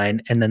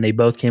Einstein, and then they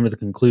both came to the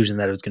conclusion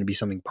that it was going to be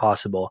something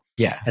possible.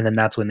 Yeah. And then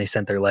that's when they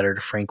sent their letter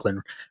to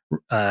Franklin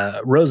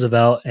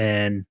Roosevelt.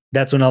 And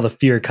that's when all the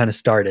fear kind of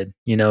started,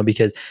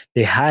 because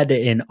they had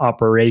it in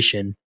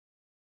operation.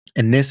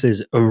 And this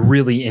is a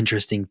really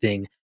interesting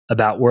thing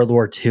about World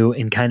War II,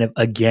 and kind of,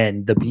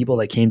 again, the people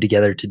that came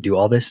together to do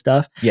all this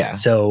stuff. Yeah.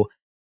 So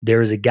there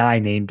was a guy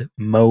named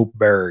Moe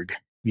Berg.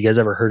 You guys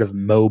ever heard of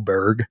Moe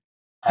Berg?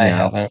 I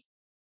haven't.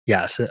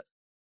 Yeah.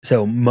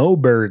 So Moe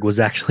Berg was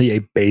actually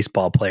a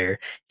baseball player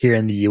here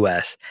in the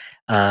U.S.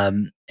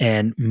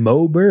 And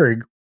Moe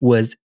Berg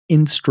was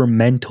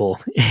instrumental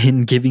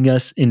in giving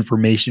us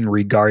information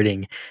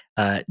regarding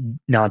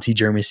Nazi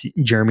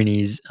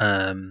Germany's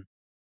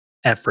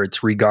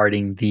efforts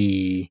regarding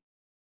the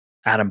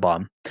atom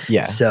bomb.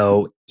 Yeah.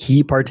 So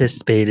he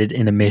participated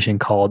in a mission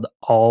called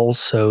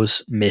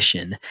Alsos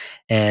Mission.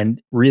 And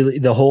really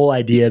the whole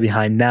idea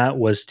behind that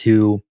was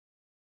to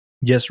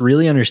just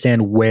really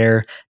understand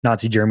where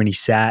Nazi Germany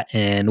sat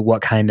and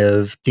what kind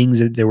of things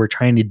that they were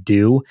trying to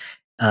do.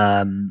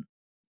 And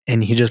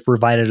he just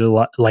provided a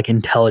lot, like,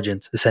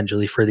 intelligence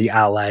essentially for the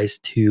Allies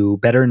to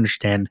better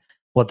understand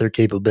what their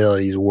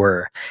capabilities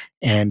were.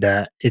 And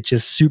it's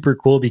just super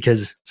cool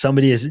because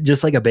somebody is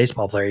just like a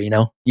baseball player,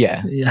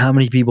 Yeah. How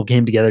many people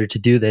came together to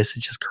do this?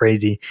 It's just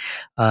crazy.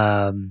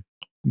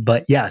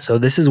 But yeah, so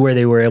this is where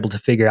they were able to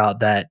figure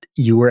out that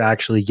you were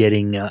actually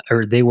getting,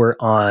 or they were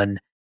on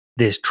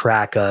this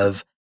track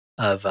of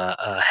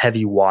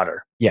heavy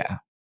water. Yeah.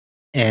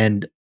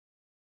 And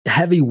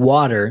heavy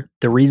water,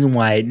 the reason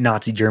why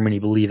Nazi Germany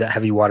believed that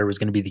heavy water was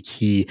going to be the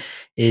key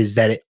is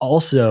that it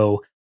also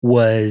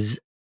was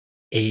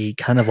a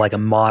kind of like a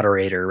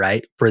moderator,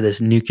 right, for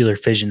this nuclear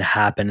fission to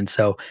happen. And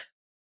so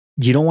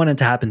you don't want it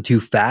to happen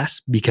too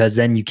fast, because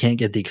then you can't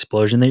get the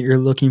explosion that you're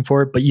looking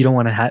for, but you don't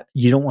want it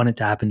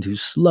to happen too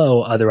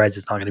slow, otherwise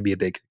it's not going to be a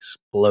big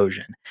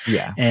explosion.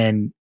 Yeah.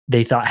 And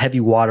they thought heavy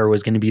water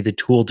was going to be the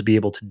tool to be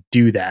able to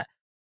do that.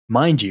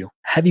 Mind you,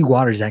 heavy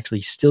water is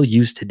actually still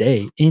used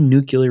today in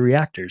nuclear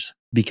reactors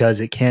because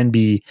it can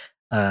be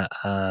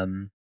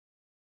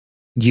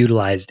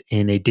utilized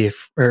in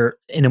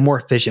a more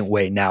efficient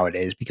way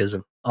nowadays, because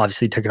of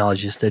obviously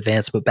technology just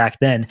advanced. But back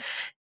then,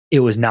 it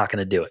was not going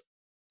to do it.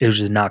 It was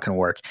just not going to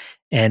work.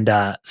 And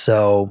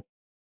so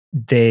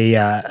they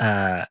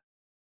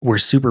were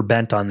super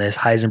bent on this.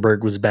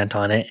 Heisenberg was bent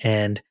on it,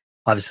 and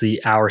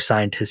obviously our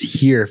scientists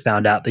here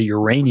found out that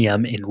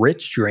uranium,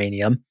 enriched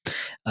uranium,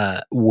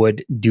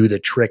 would do the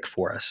trick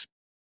for us.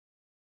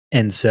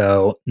 And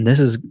so this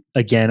is,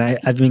 again,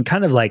 I've been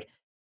kind of like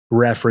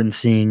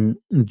referencing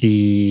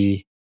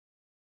the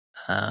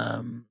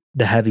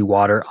heavy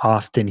water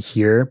often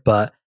here,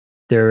 but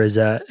there is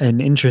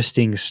an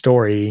interesting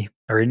story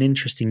or an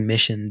interesting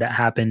mission that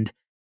happened. It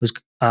was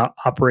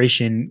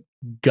Operation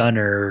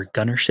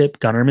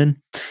Gunnerman.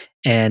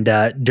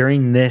 And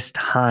during this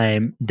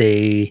time,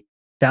 they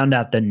found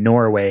out that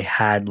Norway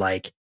had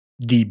like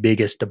the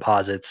biggest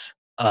deposits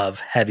of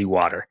heavy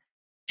water.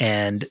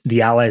 And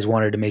the Allies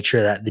wanted to make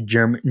sure that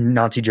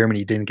Nazi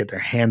Germany didn't get their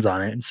hands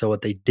on it. And so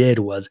what they did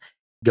was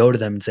go to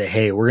them and say,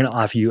 hey, we're going to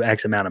offer you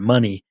X amount of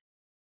money.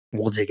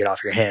 We'll take it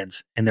off your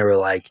hands. And they were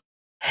like,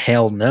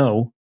 hell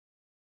no,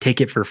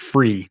 take it for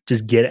free.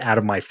 Just get it out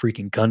of my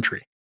freaking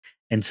country.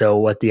 And so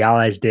what the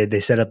Allies did, they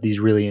set up these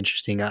really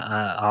interesting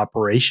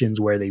operations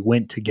where they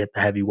went to get the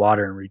heavy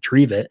water and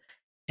retrieve it.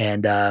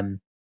 And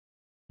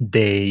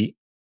they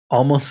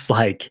almost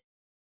like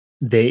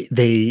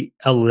they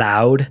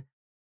allowed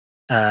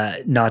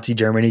Nazi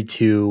Germany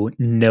to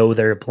know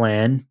their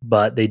plan,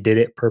 but they did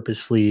it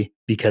purposefully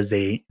because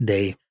they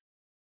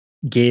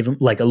gave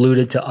like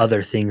alluded to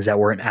other things that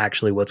weren't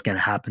actually what's going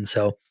to happen.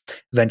 So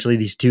eventually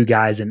these two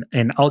guys,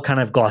 and I'll kind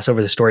of gloss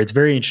over the story. It's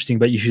very interesting,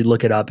 but you should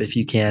look it up if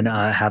you can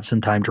have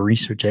some time to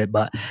research it.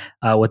 But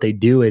what they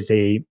do is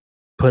they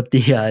put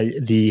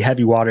the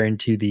heavy water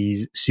into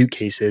these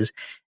suitcases.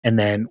 And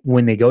then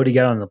when they go to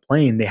get on the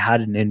plane, they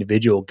had an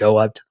individual go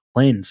up to the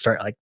plane and start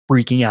like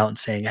freaking out and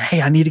saying,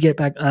 hey, I need to get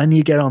back. I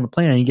need to get on the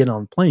plane. I need to get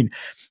on the plane.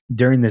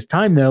 During this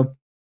time though,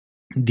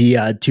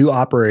 the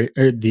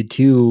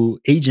two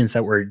agents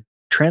that were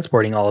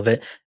transporting all of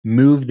it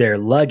moved their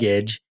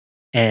luggage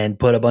and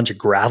put a bunch of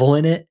gravel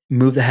in it,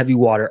 moved the heavy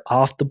water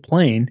off the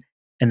plane,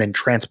 and then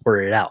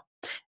transported it out.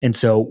 And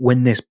so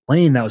when this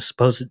plane that was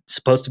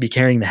supposed to be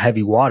carrying the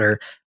heavy water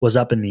was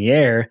up in the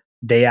air,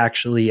 they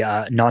actually,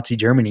 Nazi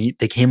Germany,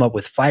 they came up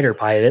with fighter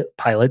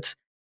pilots,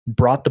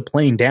 brought the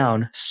plane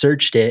down,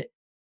 searched it,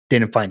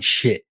 didn't find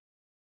shit.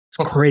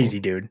 It's crazy,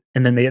 dude.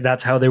 And then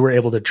that's how they were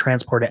able to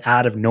transport it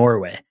out of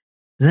Norway.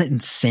 Isn't that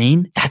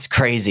insane? That's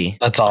crazy.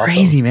 That's awesome.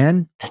 Crazy,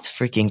 man. That's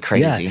freaking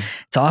crazy. Yeah,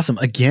 it's awesome.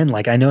 Again,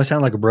 like I know I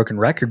sound like a broken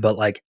record, but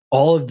like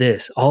all of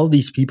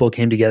these people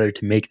came together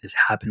to make this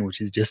happen,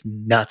 which is just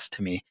nuts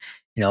to me.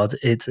 You know,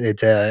 it's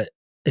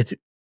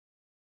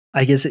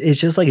I guess it's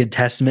just like a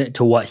testament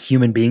to what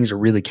human beings are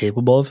really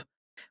capable of,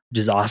 which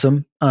is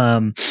awesome.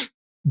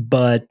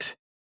 But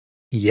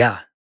yeah,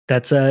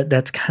 that's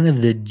kind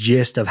of the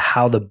gist of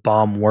how the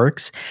bomb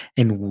works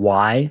and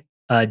why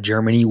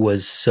Germany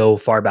was so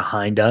far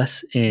behind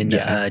us in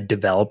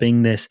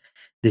developing this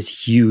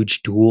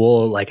huge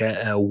tool, like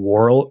a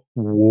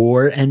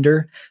war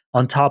ender,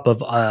 on top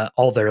of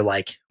all their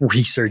like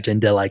research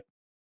into like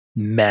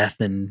meth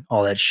and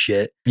all that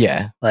shit.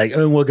 Yeah, like,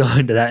 and we'll go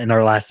into that in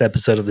our last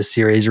episode of the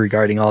series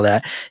regarding all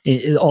that,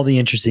 all the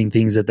interesting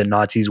things that the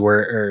Nazis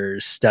were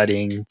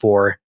studying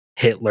for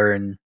Hitler,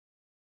 and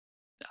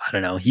I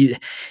don't know,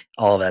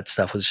 all of that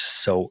stuff was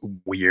just so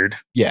weird.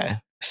 Yeah.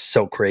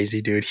 So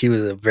crazy, dude. He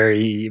was a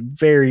very,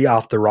 very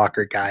off the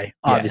rocker guy,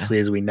 obviously,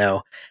 as we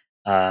know.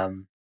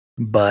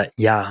 But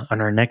yeah, on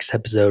our next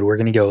episode, we're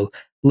going to go a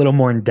little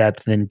more in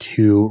depth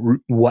into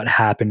what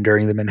happened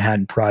during the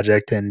Manhattan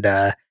Project and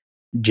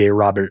J.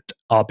 Robert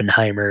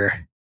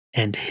Oppenheimer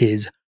and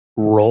his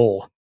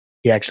role.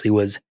 He actually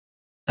was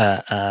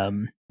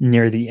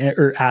near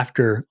or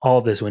after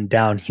all this went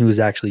down, he was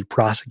actually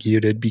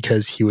prosecuted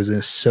because he was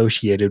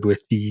associated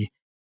with the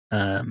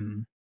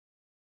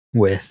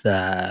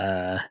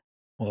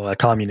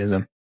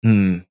communism.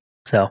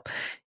 So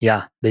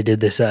yeah, they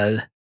did this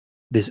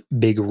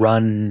big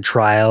run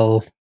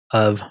trial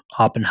of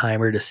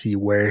Oppenheimer to see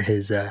where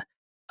his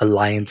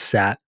alliance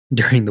sat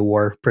during the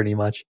war, pretty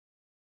much.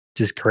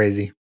 Just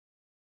crazy.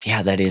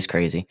 Yeah, that is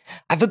crazy.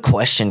 I have a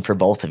question for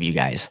both of you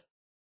guys.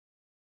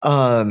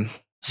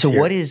 So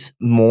what is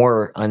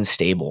more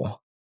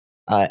unstable?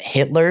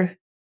 Hitler,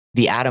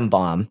 the atom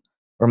bomb,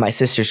 or my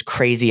sister's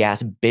crazy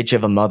ass bitch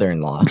of a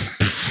mother-in-law?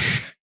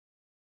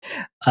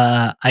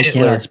 I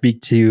cannot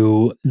speak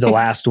to the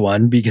last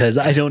one because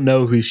I don't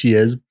know who she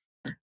is.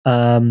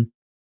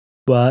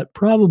 But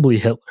probably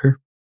Hitler.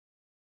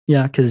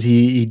 Yeah, because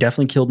he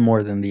definitely killed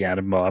more than the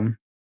atom bomb.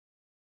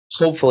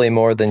 Hopefully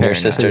more than your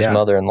sister's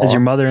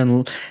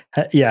mother-in-law.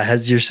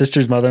 Has your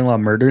sister's mother-in-law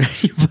murdered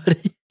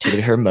anybody?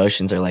 Dude, her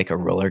emotions are like a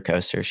roller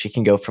coaster. She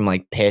can go from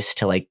like pissed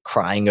to like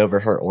crying over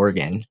her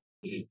organ.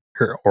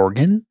 Her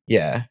organ?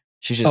 Yeah.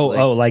 She's just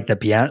like the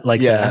piano,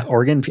 like the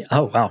organ.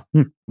 Oh, wow.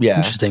 Yeah.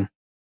 Interesting.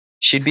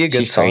 She'd be a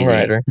good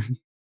songwriter.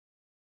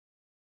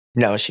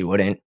 No, she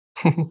wouldn't.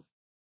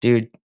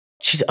 Dude,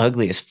 she's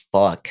ugly as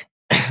fuck.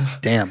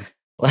 Damn.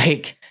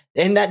 Like,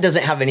 and that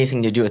doesn't have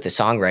anything to do with the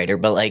songwriter,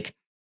 but like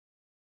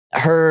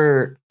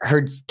her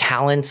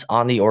talents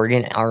on the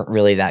organ aren't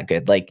really that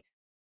good. Like,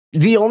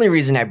 the only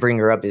reason I bring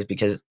her up is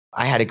because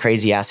I had a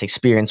crazy ass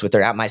experience with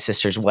her at my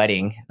sister's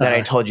wedding that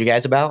I told you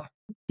guys about.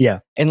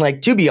 Yeah. And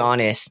like, to be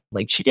honest,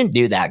 like she didn't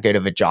do that good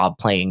of a job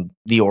playing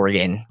the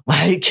organ.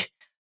 Like,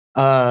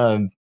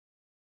 I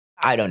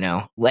don't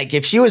know. Like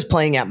if she was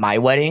playing at my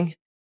wedding,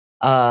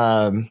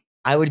 I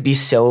would be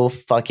so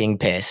fucking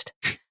pissed.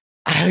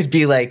 I would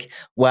be like,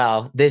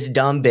 wow, this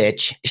dumb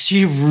bitch,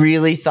 she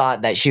really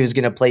thought that she was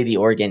going to play the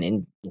organ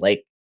and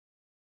like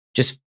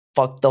just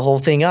fuck the whole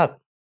thing up.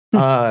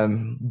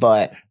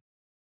 But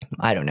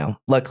I don't know.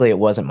 Luckily it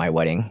wasn't my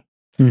wedding.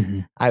 Mm-hmm.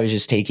 I was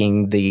just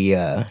taking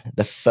the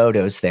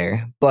photos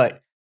there,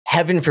 but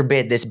heaven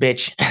forbid this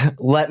bitch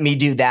let me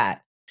do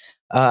that.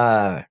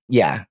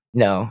 Yeah,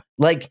 no,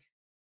 like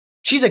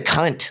she's a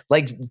cunt.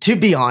 Like, to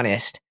be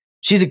honest,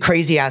 she's a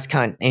crazy ass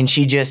cunt, and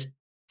she just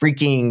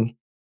freaking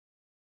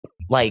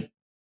like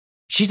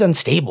she's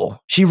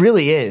unstable. She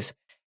really is,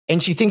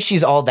 and she thinks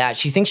she's all that.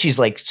 She thinks she's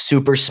like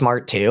super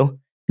smart too,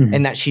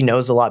 and that she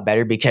knows a lot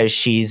better because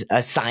she's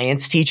a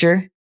science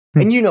teacher.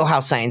 And you know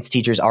how science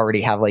teachers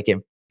already have like a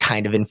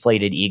kind of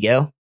inflated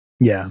ego.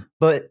 Yeah.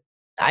 But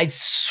I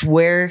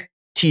swear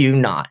to you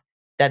not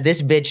that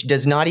this bitch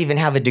does not even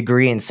have a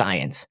degree in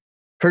science.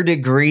 Her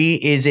degree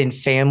is in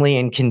family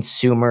and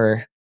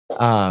consumer,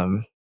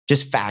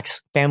 just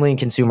facts, family and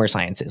consumer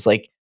sciences.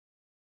 Like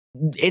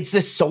it's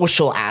the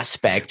social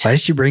aspect. Why did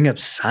she bring up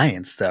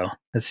science though?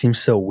 That seems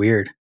so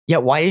weird. Yeah.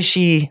 Why is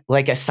she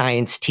like a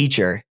science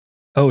teacher?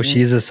 Oh,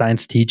 she's a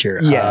science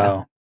teacher. Yeah.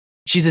 Oh.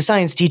 She's a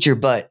science teacher,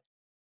 but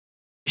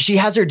she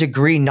has her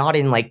degree not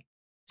in like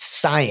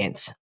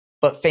science,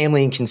 but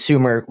family and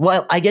consumer.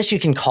 Well, I guess you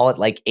can call it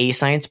like a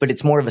science, but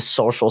it's more of a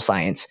social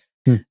science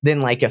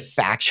than like a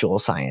factual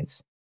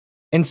science.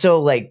 And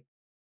so like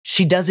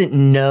she doesn't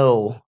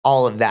know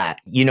all of that.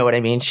 You know what I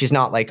mean? She's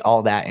not like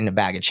all that in a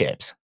bag of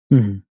chips.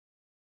 Mm-hmm.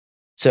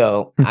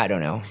 So I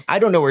don't know. I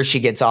don't know where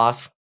she gets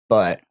off,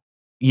 but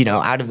you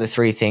know, out of the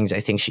three things, I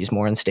think she's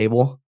more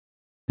unstable.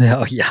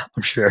 Oh yeah,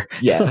 I'm sure.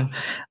 Yeah.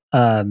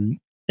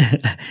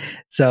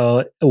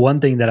 So one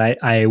thing that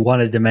I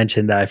wanted to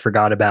mention that I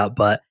forgot about,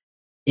 but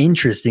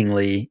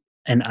interestingly,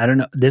 and I don't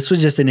know, this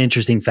was just an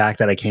interesting fact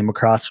that I came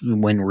across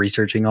when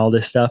researching all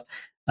this stuff,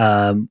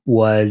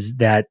 was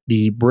that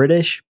the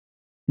British,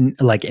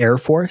 like Air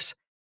Force,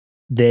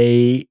 have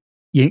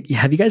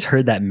you guys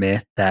heard that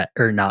myth that,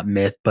 or not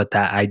myth, but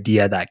that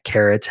idea that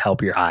carrots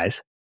help your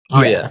eyes?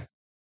 Oh yeah.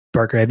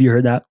 Parker, have you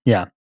heard that?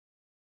 Yeah.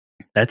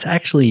 That's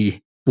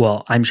actually,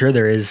 well, I'm sure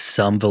there is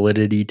some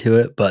validity to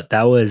it, but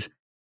that was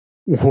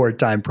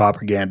wartime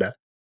propaganda.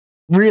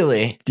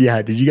 Really?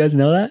 Yeah. Did you guys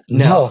know that?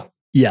 No.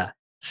 Yeah.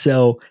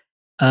 So,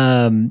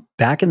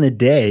 back in the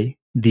day,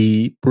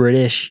 the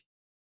British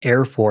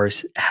Air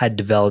Force had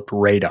developed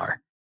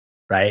radar,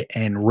 right?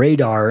 And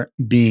radar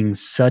being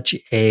such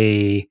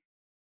an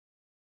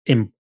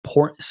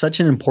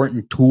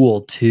important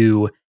tool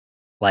to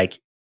like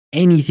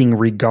anything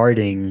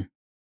regarding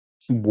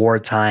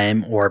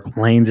wartime or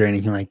planes or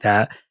anything like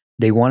that,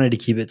 they wanted to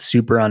keep it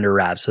super under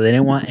wraps. So they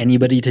didn't want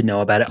anybody to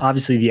know about it.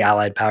 Obviously the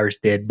Allied powers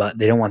did, but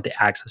they don't want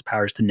the Axis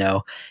powers to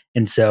know.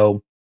 And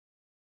so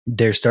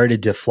there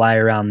started to fly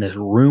around this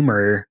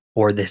rumor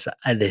or this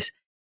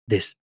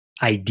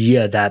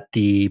idea that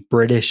the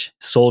British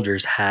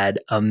soldiers had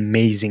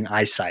amazing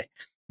eyesight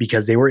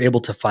because they were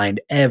able to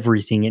find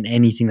everything and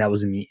anything that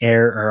was in the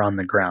air or on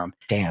the ground.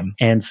 Damn.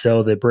 And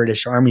so the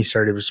British Army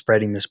started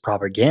spreading this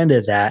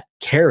propaganda that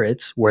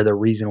carrots were the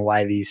reason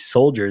why these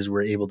soldiers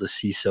were able to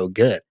see so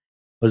good,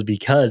 was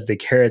because the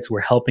carrots were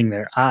helping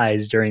their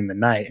eyes during the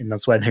night. And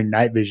that's why their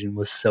night vision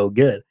was so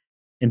good.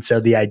 And so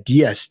the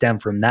idea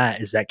stemmed from that,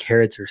 is that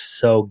carrots are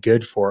so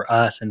good for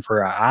us and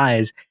for our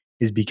eyes,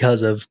 is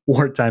because of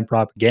wartime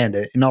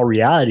propaganda. In all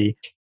reality,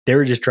 they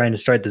were just trying to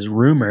start this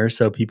rumor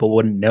so people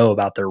wouldn't know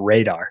about their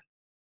radar.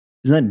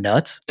 Isn't that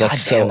nuts? That's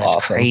so that's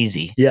awesome.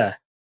 crazy. Yeah.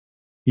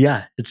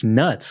 Yeah, it's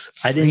nuts.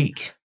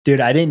 Freak.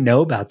 I didn't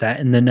know about that.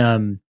 And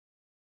then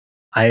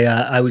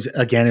I was,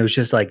 again, it was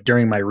just like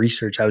during my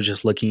research, I was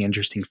just looking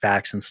interesting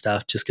facts and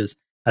stuff just because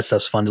that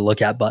stuff's fun to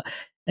look at. But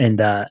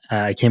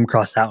I came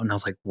across that one and I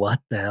was like, what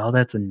the hell?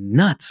 That's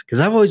nuts. Because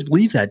I've always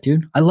believed that,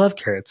 dude. I love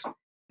carrots.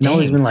 And I've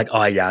always been like,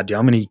 oh yeah, dude,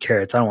 I'm gonna eat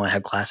carrots. I don't want to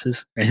have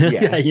classes.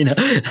 Yeah, you know.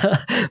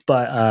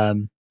 But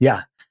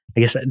yeah, I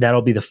guess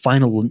that'll be the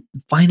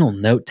final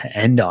note to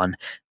end on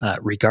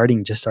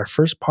regarding just our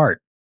first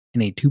part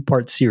in a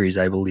 2-part series.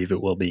 I believe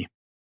it will be.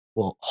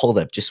 Well, hold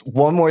up. Just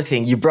one more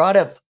thing. You brought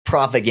up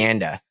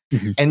propaganda,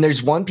 and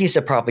there's one piece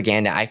of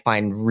propaganda I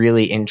find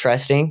really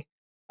interesting.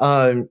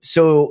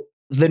 So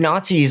the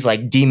Nazis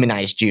like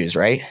demonized Jews,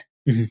 right?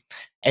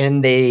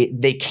 And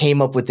they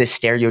came up with this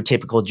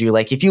stereotypical Jew.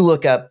 Like if you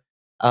look up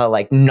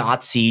like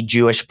Nazi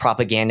Jewish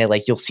propaganda,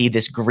 like you'll see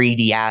this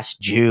greedy ass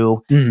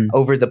Jew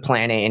over the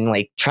planet and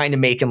like trying to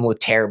make him look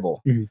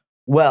terrible.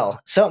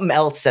 Well, something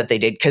else that they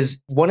did, because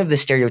one of the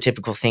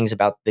stereotypical things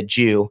about the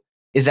Jew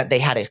is that they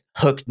had a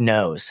hooked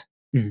nose.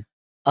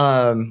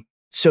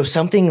 So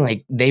something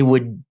like they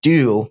would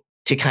do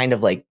to kind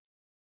of like,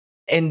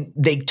 and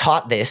they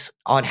taught this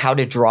on how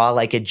to draw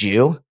like a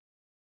Jew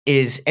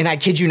is, and I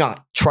kid you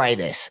not, try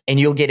this and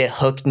you'll get a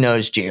hooked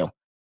nose Jew.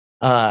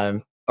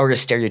 Or a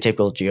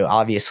stereotypical Jew.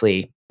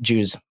 Obviously,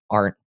 Jews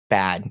aren't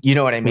bad. You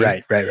know what I mean?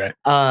 Right.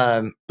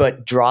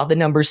 But draw the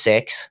number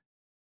 6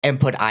 and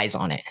put eyes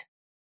on it.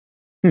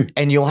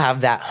 And you'll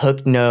have that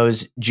hooked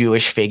nose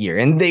Jewish figure.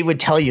 And they would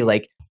tell you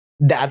like,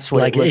 that's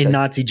what like it looks in like.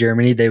 Nazi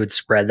Germany, they would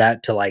spread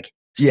that to like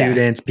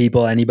students,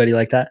 people, anybody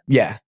like that.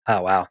 Yeah.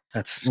 Oh, wow.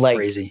 That's like,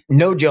 crazy.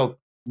 No joke.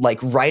 Like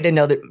write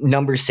another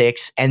number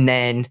 6 and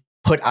then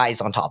put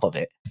eyes on top of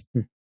it.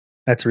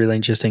 That's really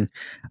interesting.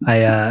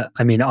 I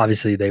mean,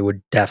 obviously they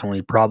would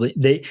definitely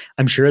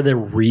I'm sure the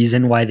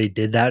reason why they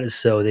did that is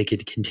so they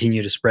could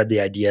continue to spread the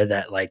idea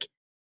that like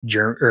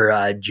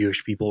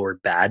Jewish people were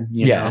bad,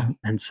 you know?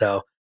 And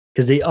so,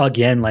 cause they,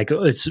 again, like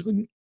it's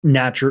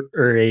natural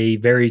or a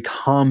very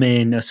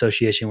common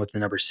association with the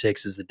number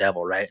 6 is the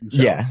devil. Right. And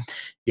so,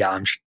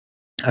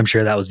 I'm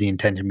sure that was the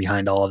intention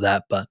behind all of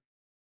that, but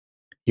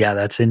yeah,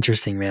 that's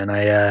interesting, man.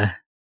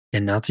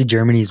 In Nazi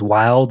Germany is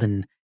wild,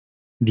 and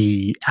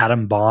the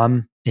atom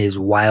bomb is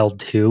wild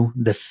too.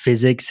 The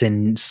physics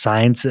and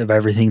science of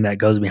everything that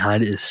goes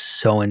behind it is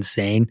so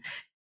insane.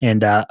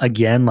 And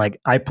again,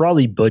 like I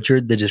probably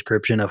butchered the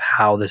description of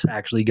how this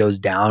actually goes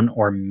down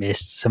or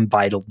missed some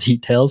vital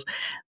details,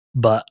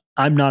 but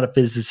I'm not a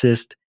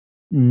physicist.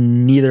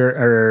 Neither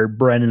are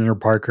Brennan or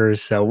Parker.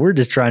 So we're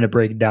just trying to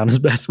break it down as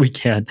best we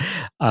can.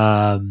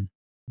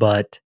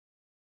 But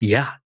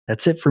yeah,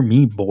 that's it for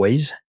me,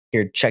 boys.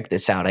 Here, check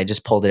this out. I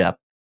just pulled it up.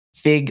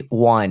 Fig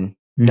 1.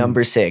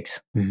 Number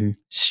 6,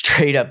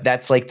 straight up.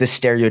 That's like the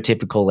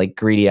stereotypical, like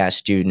greedy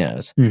ass Jew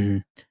nose.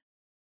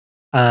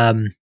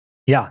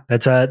 Yeah,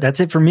 that's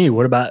it for me.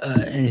 What about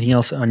anything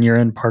else on your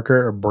end,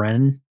 Parker or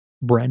Brennan?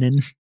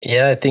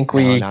 Yeah, I think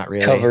we not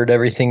really. Covered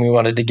everything we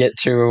wanted to get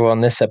through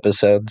on this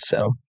episode.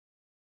 So,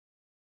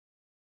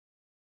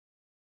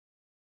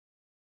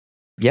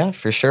 yeah,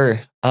 for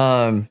sure.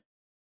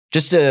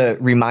 Just a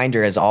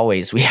reminder, as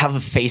always, we have a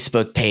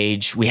Facebook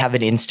page. We have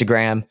an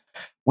Instagram.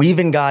 We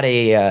even got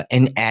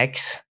an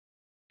X.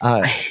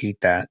 I hate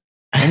that.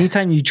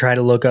 Anytime you try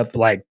to look up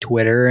like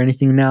Twitter or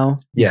anything now,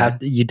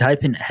 you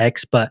type in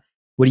X, but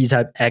what do you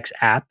type? X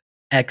app?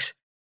 X,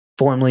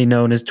 formerly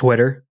known as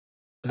Twitter.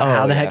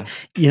 How the heck?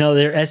 You know,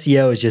 their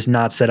SEO is just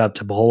not set up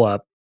to pull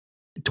up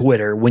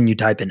Twitter when you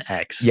type in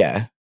X.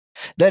 Yeah.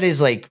 That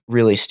is like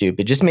really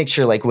stupid. Just make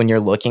sure like when you're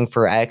looking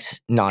for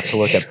X, not to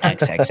look up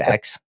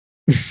XXX.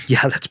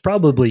 Yeah, that's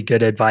probably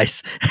good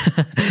advice.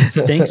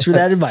 Thanks for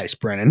that advice,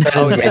 Brennan.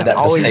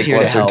 Always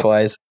here to help.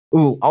 Twice.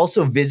 Ooh,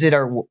 also visit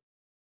our.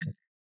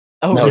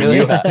 Oh, no,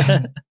 really?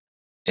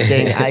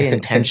 Dang, I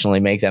intentionally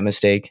make that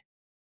mistake.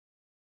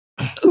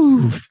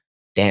 Ooh,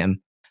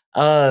 damn.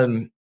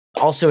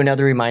 Also,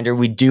 another reminder: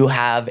 we do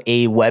have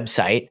a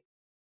website,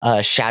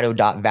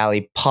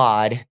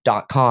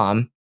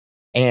 shadow.valleypod.com,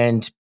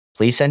 and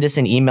please send us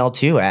an email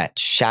too at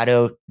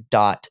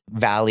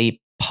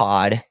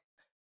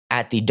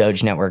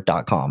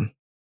shadow.valleypod@thedogenetwork.com.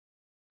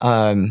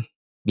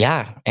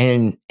 Yeah,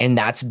 and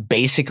that's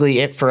basically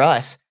it for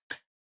us.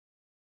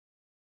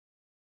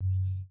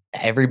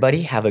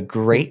 Everybody have a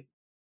great.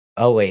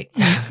 Oh wait,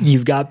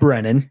 you've got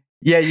Brennan.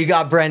 Yeah, you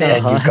got Brennan.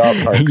 And you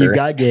got Parker. You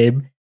got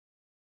Gabe.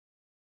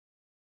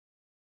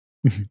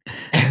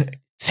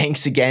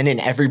 Thanks again, and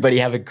everybody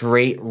have a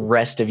great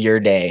rest of your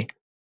day.